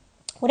or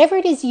whatever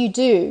it is you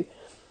do,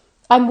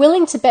 I'm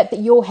willing to bet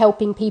that you're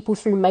helping people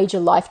through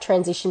major life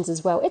transitions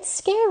as well. It's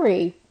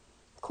scary.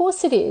 Of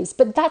course it is,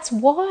 but that's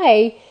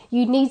why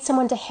you need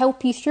someone to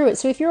help you through it.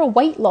 So if you're a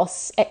weight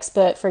loss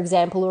expert, for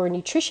example, or a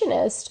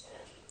nutritionist,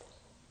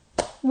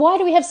 why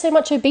do we have so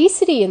much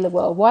obesity in the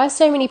world? Why are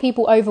so many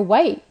people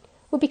overweight?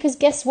 Well, because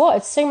guess what?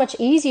 It's so much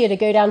easier to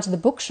go down to the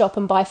bookshop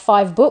and buy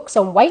 5 books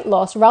on weight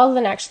loss rather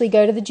than actually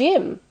go to the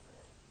gym.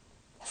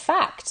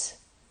 Fact.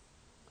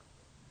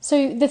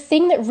 So the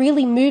thing that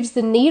really moves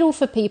the needle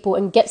for people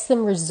and gets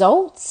them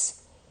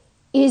results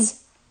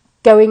is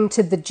going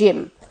to the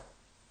gym.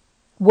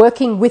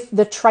 working with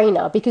the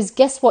trainer, because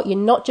guess what? You're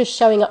not just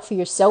showing up for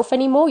yourself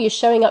anymore. You're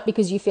showing up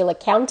because you feel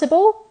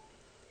accountable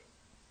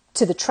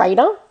to the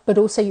trainer, but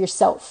also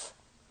yourself.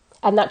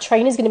 And that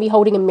trainer is going to be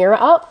holding a mirror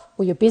up,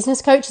 or your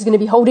business coach is going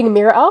to be holding a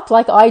mirror up,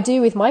 like I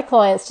do with my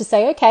clients, to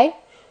say, okay,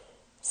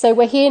 so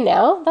we're here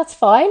now, that's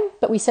fine,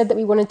 but we said that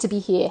we wanted to be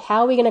here.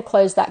 How are we going to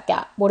close that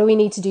gap? What do we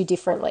need to do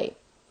differently?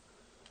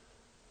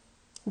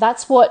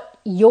 That's what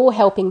you're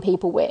helping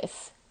people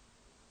with.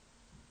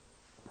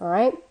 All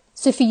right?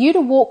 So for you to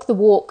walk the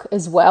walk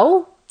as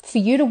well, for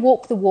you to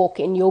walk the walk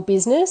in your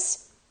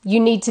business, you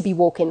need to be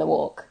walking the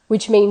walk,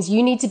 which means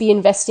you need to be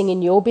investing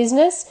in your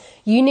business.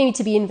 You need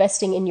to be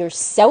investing in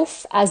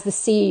yourself as the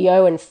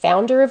CEO and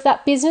founder of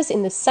that business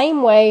in the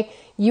same way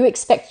you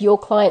expect your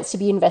clients to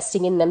be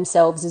investing in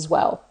themselves as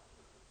well.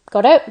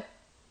 Got it?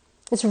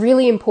 It's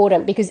really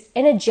important, because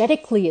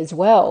energetically as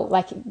well,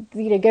 like,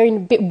 going a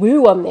bit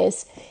woo on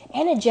this,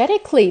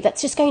 energetically,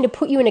 that's just going to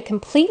put you in a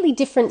completely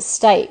different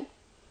state.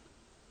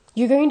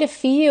 You're going to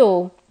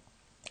feel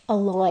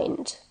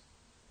aligned.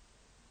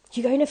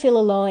 You're going to feel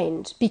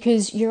aligned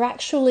because you're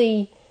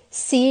actually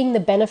seeing the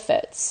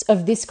benefits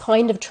of this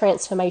kind of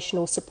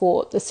transformational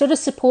support, the sort of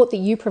support that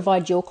you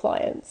provide your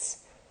clients.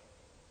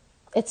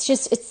 It's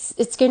just,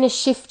 it's going to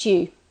shift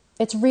you.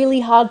 It's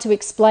really hard to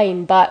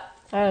explain, but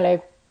I don't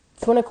know,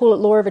 if you want to call it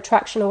law of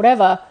attraction or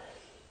whatever,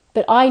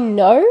 but I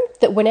know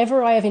that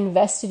whenever I have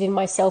invested in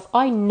myself,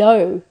 I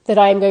know that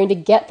I am going to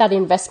get that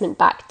investment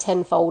back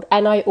tenfold,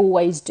 and I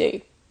always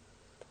do.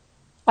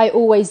 I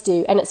always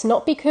do. And it's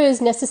not because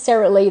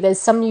necessarily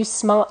there's some new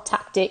smart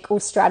tactic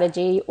or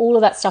strategy. All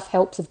of that stuff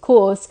helps, of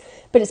course,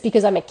 but it's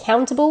because I'm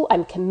accountable,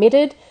 I'm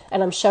committed,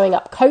 and I'm showing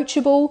up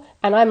coachable.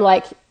 And I'm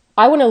like,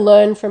 I want to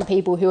learn from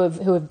people who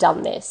have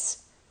done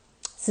this.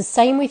 It's the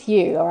same with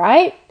you, all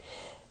right?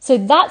 So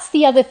that's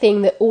the other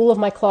thing that all of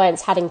my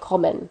clients had in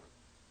common.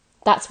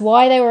 That's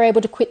why they were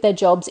able to quit their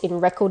jobs in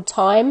record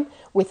time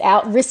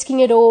without risking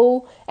it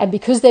all, and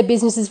because their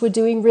businesses were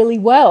doing really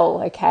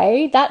well,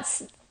 okay?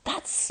 That's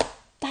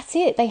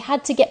it. They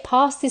had to get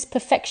past this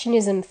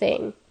perfectionism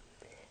thing.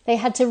 They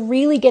had to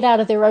really get out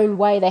of their own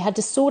way. They had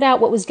to sort out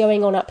what was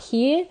going on up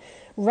here,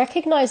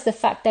 recognize the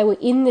fact they were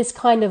in this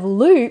kind of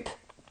loop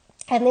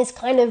and this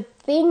kind of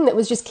thing that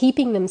was just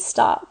keeping them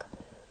stuck.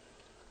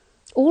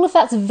 All of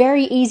that's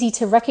very easy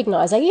to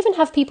recognize. I even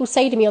have people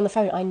say to me on the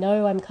phone, I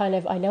know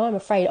I'm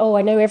afraid. Oh,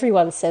 I know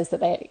everyone says that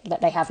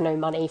they have no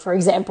money, for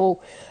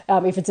example,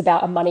 if it's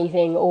about a money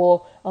thing,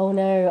 or, oh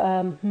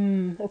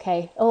no,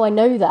 okay. Oh, I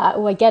know that.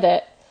 Oh, I get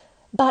it.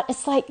 But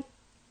it's like,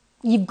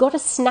 you've got to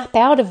snap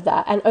out of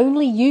that, and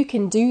only you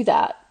can do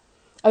that.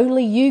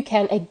 Only you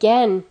can,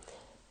 again,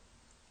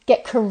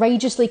 get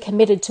courageously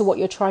committed to what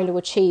you're trying to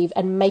achieve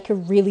and make a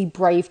really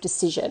brave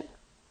decision.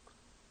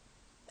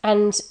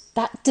 And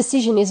that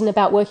decision isn't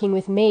about working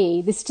with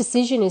me. This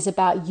decision is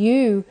about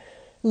you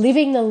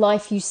living the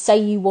life you say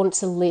you want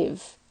to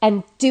live,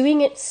 and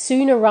doing it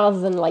sooner rather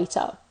than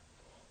later.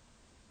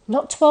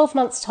 Not 12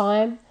 months'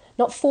 time,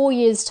 not 4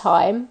 years'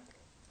 time.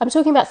 I'm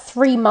talking about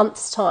 3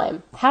 months'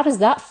 time. How does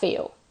that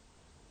feel?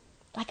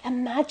 Like,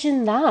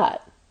 imagine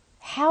that.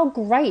 How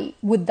great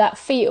would that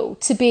feel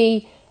to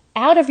be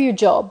out of your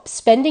job,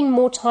 spending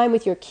more time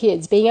with your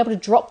kids, being able to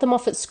drop them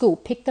off at school,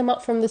 pick them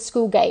up from the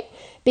school gate,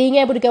 being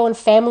able to go on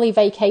family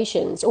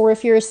vacations, or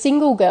if you're a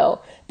single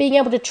girl, being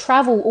able to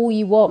travel all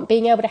you want,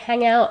 being able to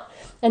hang out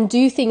and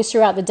do things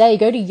throughout the day,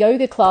 go to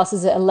yoga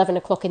classes at 11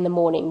 o'clock in the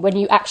morning when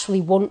you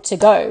actually want to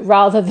go,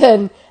 rather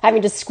than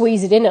having to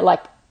squeeze it in at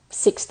like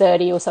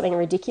 6:30 or something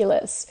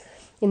ridiculous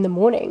in the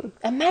morning.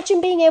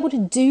 Imagine being able to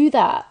do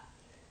that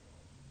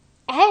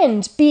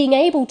and being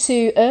able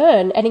to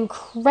earn an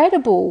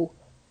incredible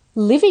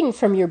living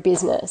from your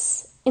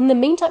business. In the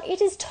meantime,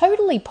 it is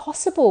totally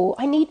possible.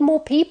 I need more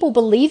people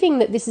believing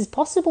that this is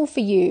possible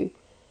for you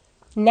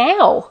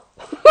now.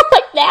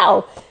 Like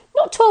now,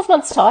 not 12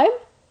 months time,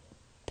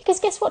 because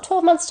guess what?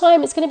 12 months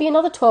time, it's going to be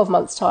another 12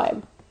 months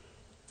time.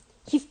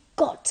 You've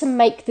got to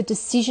make the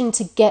decision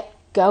to get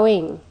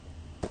going.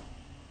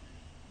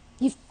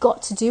 You've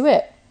got to do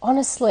it,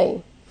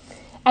 honestly.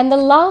 And the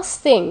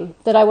last thing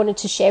that I wanted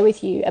to share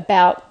with you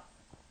about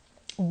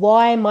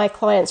why my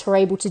clients were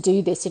able to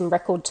do this in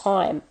record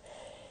time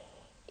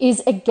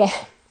is,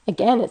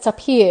 again, it's up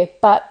here,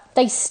 but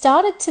they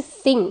started to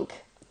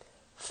think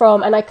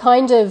from, and I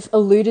kind of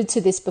alluded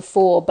to this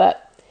before,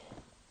 but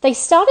they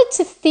started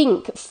to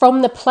think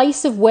from the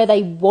place of where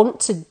they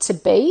wanted to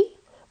be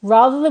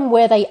rather than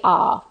where they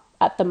are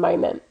at the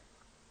moment.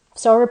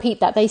 So I'll repeat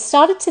that. They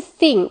started to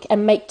think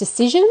and make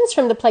decisions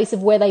from the place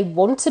of where they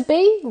want to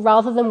be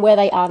rather than where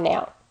they are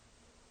now.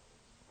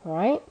 All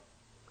right?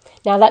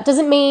 Now, that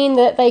doesn't mean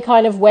that they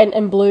kind of went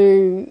and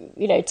blew,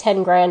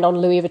 10 grand on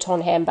Louis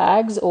Vuitton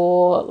handbags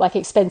or like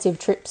expensive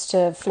trips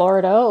to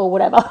Florida or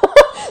whatever.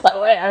 Like,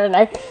 I don't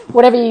know,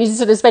 whatever you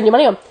sort of spend your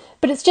money on.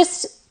 But it's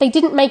just, they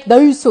didn't make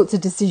those sorts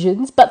of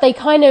decisions, but they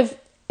kind of,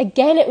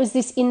 again, it was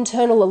this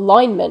internal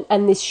alignment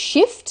and this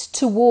shift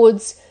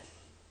towards,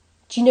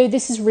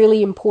 this is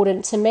really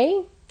important to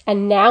me,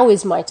 and now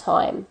is my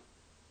time.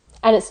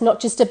 And it's not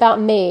just about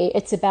me,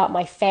 it's about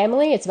my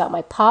family, it's about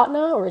my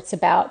partner, or it's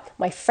about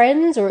my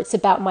friends, or it's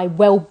about my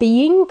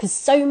well-being, because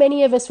so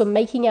many of us were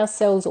making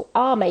ourselves or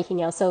are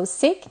making ourselves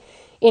sick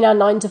in our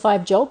 9 to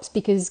 5 jobs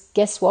because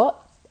guess what?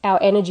 Our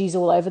energy's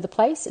all over the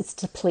place, it's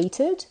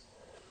depleted.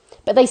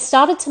 But they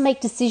started to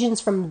make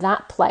decisions from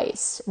that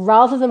place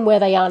rather than where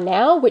they are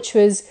now, which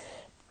was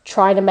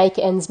trying to make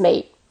ends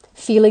meet,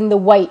 feeling the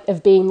weight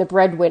of being the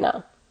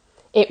breadwinner.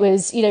 It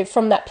was,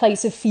 from that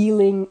place of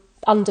feeling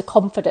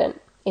underconfident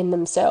in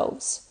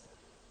themselves.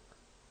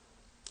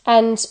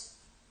 And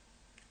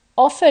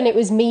often it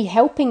was me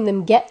helping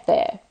them get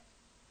there,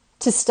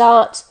 to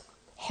start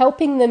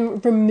helping them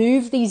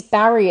remove these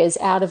barriers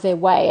out of their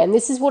way. And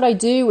this is what I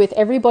do with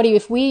everybody.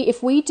 If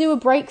we do a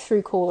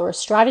breakthrough call or a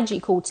strategy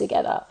call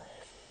together,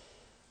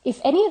 if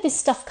any of this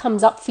stuff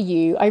comes up for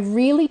you, I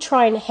really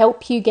try and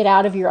help you get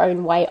out of your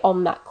own way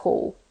on that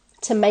call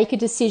to make a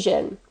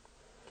decision.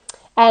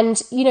 And,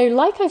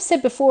 like I've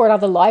said before in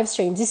other live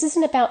streams, this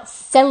isn't about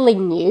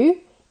selling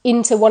you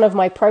into one of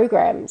my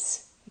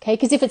programs, okay?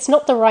 Because if it's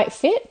not the right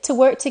fit to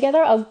work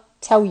together, I'll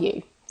tell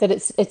you that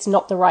it's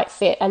not the right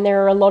fit. And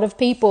there are a lot of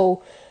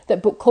people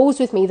that book calls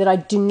with me that I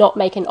do not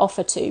make an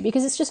offer to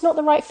because it's just not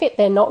the right fit.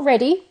 They're not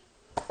ready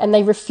and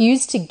they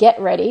refuse to get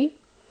ready,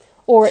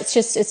 or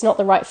it's not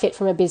the right fit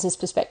from a business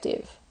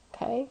perspective,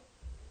 okay?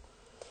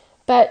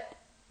 But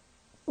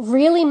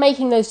really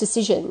making those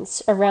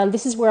decisions around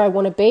this is where I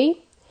want to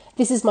be,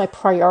 this is my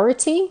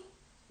priority,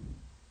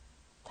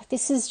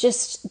 this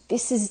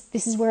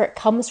is where it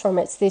comes from.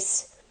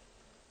 It's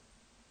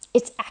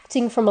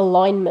acting from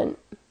alignment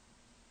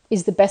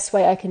is the best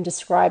way I can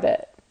describe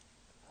it,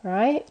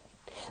 right?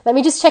 Let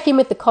me just check in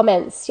with the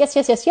comments. Yes.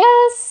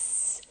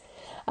 Just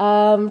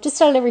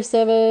on every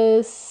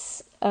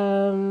service.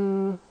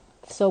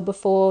 Sold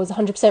before, was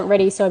 100%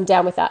 ready, so I'm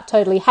down with that.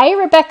 Totally. Hey,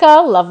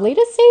 Rebecca, lovely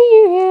to see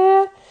you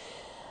here.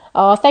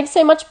 Oh, thanks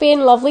so much,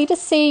 Ben. Lovely to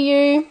see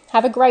you.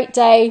 Have a great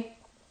day.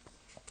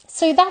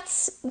 So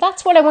that's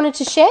what I wanted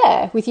to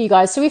share with you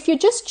guys. So if you're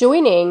just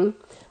joining,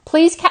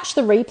 please catch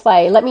the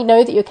replay. Let me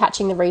know that you're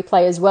catching the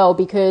replay as well,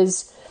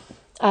 because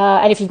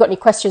and if you've got any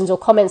questions or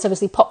comments,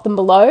 obviously pop them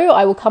below.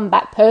 I will come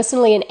back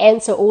personally and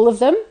answer all of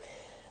them.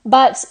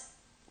 But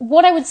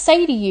what I would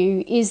say to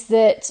you is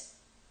that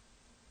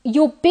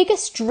your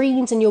biggest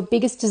dreams and your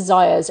biggest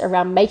desires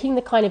around making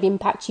the kind of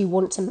impact you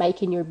want to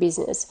make in your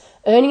business,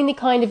 earning the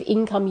kind of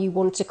income you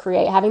want to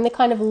create, having the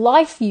kind of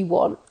life you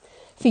want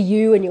for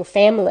you and your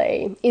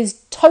family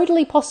is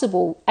totally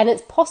possible. And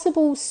it's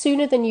possible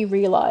sooner than you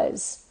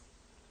realize.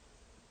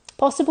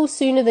 Possible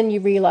sooner than you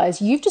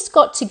realize. You've just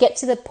got to get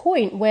to the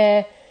point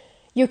where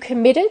you're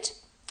committed,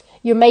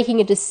 you're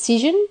making a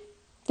decision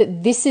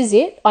that this is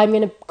it. I'm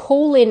going to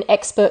call in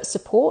expert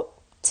support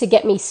to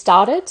get me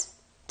started,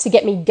 to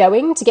get me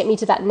going, to get me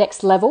to that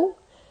next level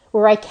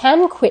where I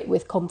can quit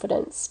with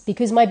confidence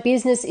because my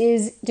business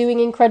is doing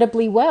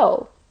incredibly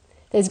well.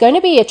 There's going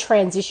to be a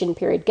transition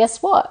period.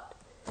 Guess what?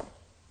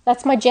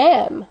 That's my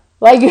jam.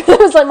 It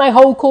was like my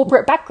whole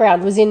corporate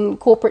background was in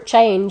corporate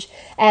change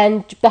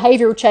and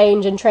behavioral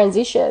change and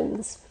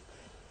transitions.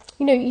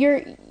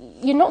 You're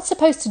not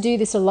supposed to do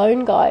this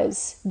alone,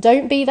 guys.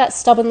 Don't be that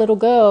stubborn little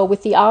girl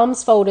with the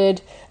arms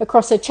folded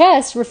across her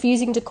chest,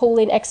 refusing to call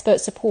in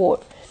expert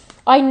support.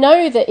 I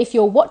know that if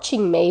you're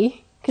watching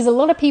me, because a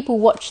lot of people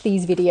watch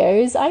these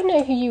videos, I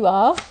know who you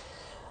are.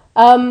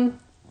 Don't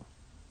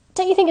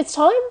you think it's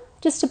time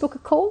just to book a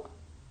call?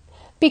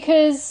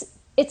 Because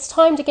it's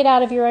time to get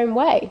out of your own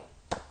way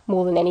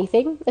more than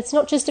anything. It's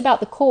not just about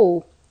the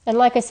call. And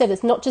like I said,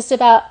 it's not just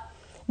about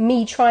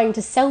me trying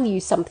to sell you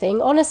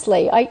something.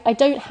 Honestly, I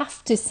don't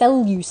have to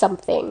sell you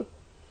something.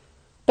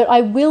 But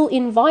I will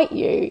invite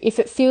you if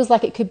it feels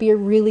like it could be a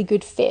really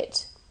good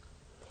fit.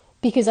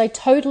 Because I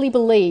totally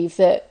believe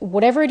that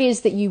whatever it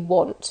is that you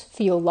want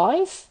for your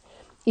life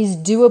is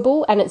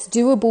doable, and it's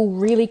doable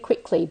really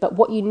quickly. But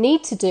what you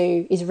need to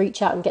do is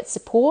reach out and get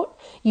support.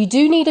 You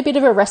do need a bit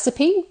of a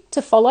recipe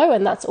to follow,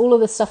 and that's all of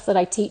the stuff that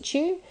I teach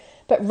you.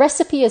 But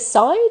recipe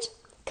aside,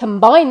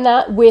 combine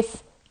that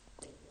with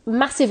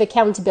massive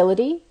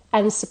accountability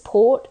and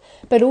support,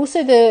 but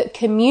also the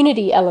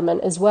community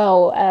element as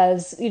well,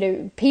 as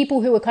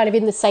people who are kind of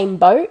in the same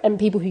boat and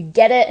people who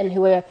get it and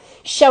who are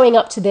showing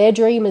up to their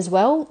dream as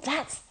well.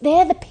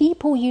 They're the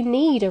people you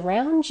need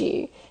around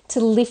you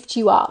to lift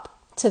you up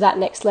to that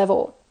next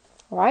level.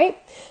 All right.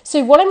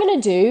 So what I'm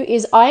going to do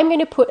is I'm going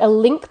to put a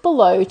link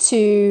below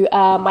to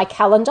my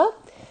calendar.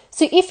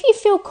 So if you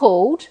feel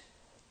called,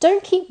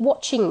 don't keep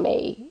watching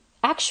me.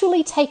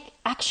 Actually take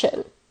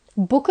action.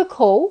 Book a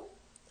call.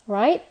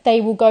 Right?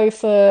 They will go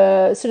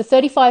for sort of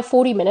 35,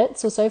 40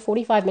 minutes or so,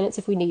 45 minutes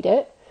if we need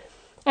it.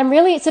 And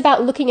really it's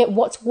about looking at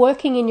what's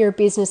working in your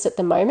business at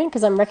the moment,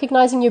 because I'm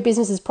recognizing your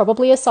business is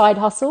probably a side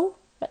hustle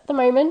at the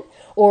moment,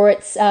 or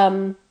it's,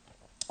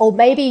 or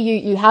maybe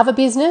you have a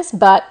business,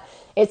 but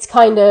it's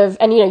kind of,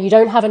 and you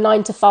don't have a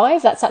 9 to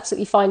 5, that's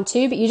absolutely fine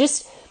too. But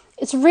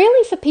it's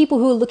really for people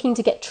who are looking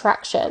to get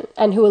traction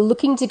and who are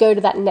looking to go to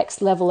that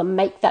next level and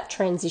make that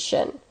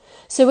transition.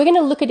 So we're going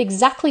to look at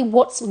exactly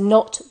what's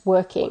not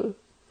working.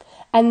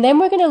 And then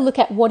we're going to look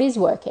at what is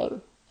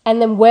working.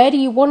 And then where do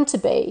you want to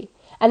be?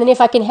 And then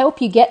if I can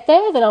help you get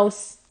there, then I'll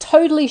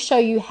totally show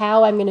you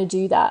how I'm going to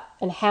do that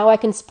and how I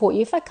can support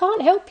you. If I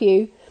can't help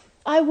you,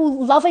 I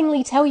will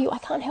lovingly tell you I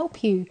can't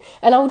help you.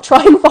 And I'll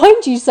try and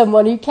find you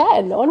someone who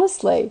can,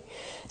 honestly.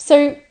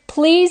 So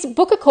please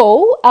book a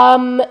call.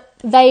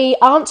 They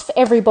aren't for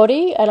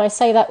everybody, and I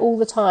say that all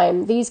the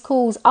time. These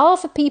calls are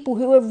for people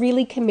who are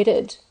really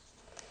committed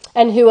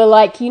and who are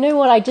like, you know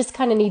what, I just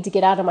kind of need to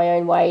get out of my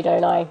own way,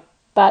 don't I?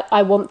 But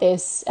I want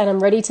this and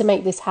I'm ready to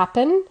make this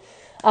happen.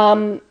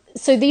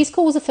 So these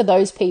calls are for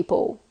those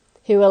people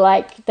who are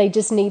like, they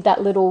just need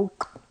that little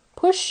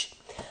push,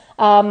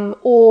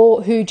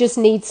 or who just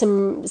need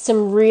some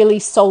really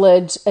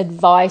solid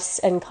advice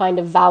and kind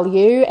of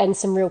value and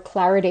some real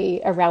clarity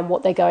around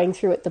what they're going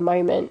through at the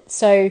moment.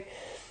 So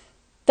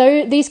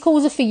these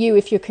calls are for you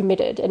if you're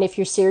committed and if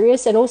you're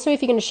serious, and also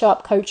if you're going to show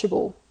up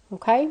coachable,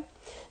 okay?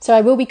 So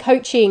I will be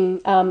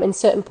coaching in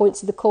certain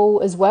points of the call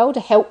as well to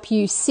help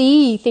you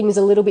see things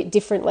a little bit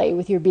differently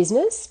with your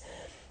business.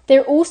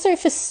 They're also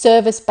for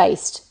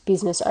service-based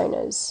business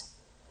owners.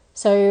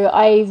 So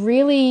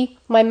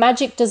my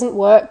magic doesn't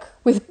work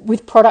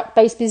with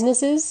product-based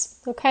businesses,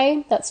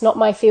 okay? That's not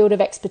my field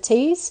of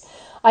expertise.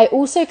 I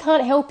also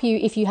can't help you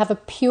if you have a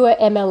pure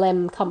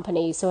MLM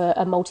company, so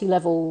a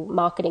multi-level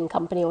marketing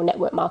company or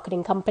network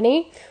marketing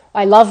company.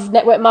 I love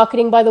network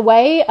marketing, by the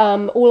way.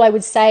 All I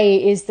would say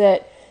is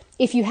that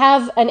if you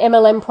have an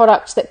MLM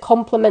product that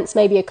complements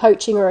maybe a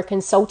coaching or a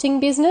consulting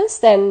business,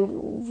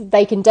 then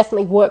they can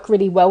definitely work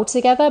really well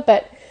together.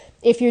 But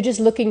if you're just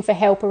looking for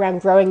help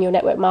around growing your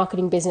network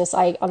marketing business,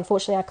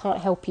 unfortunately I can't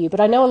help you. But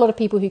I know a lot of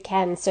people who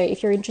can. So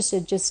if you're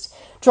interested, just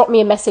drop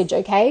me a message,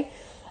 okay?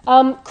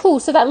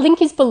 Cool. So that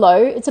link is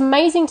below. It's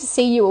amazing to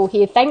see you all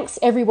here. Thanks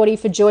everybody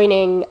for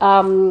joining.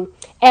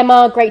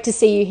 Emma, great to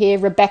see you here.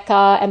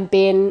 Rebecca and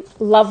Ben,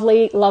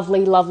 lovely,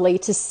 lovely, lovely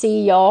to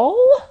see y'all.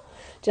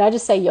 Did I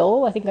just say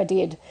y'all? I think I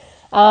did.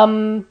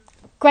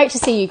 Great to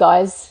see you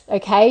guys.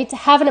 Okay. To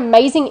have an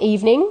amazing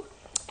evening,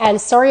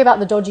 and sorry about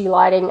the dodgy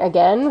lighting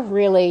again.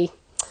 Really,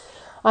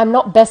 I'm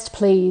not best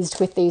pleased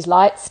with these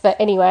lights, but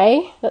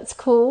anyway, that's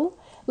cool.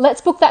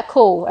 Let's book that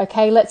call,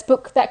 okay? Let's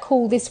book that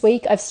call this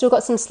week. I've still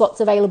got some slots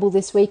available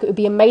this week. It would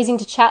be amazing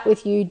to chat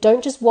with you.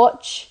 Don't just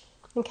watch,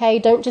 okay?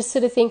 Don't just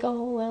sort of think,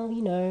 oh, well,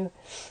 you know,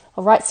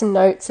 I'll write some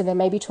notes and then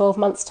maybe 12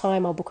 months'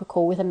 time I'll book a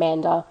call with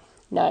Amanda.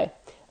 No.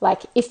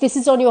 Like, if this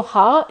is on your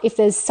heart, if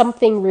there's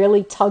something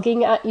really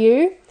tugging at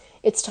you,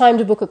 it's time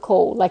to book a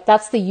call. Like,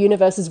 that's the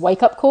universe's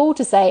wake-up call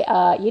to say,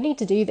 you need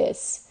to do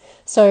this.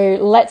 So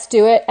let's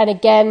do it. And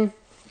again,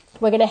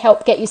 we're going to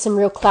help get you some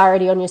real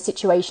clarity on your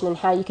situation and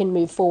how you can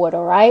move forward,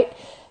 all right?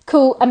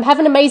 Cool. Have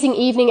an amazing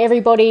evening,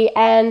 everybody,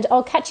 and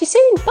I'll catch you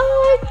soon.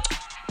 Bye.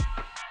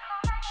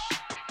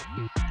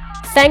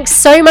 Thanks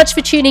so much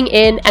for tuning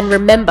in, and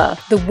remember,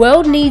 the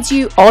world needs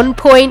you on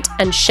point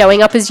and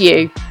showing up as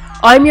you.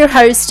 I'm your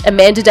host,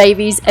 Amanda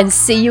Davies, and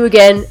see you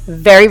again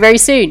very, very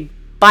soon.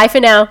 Bye for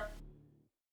now.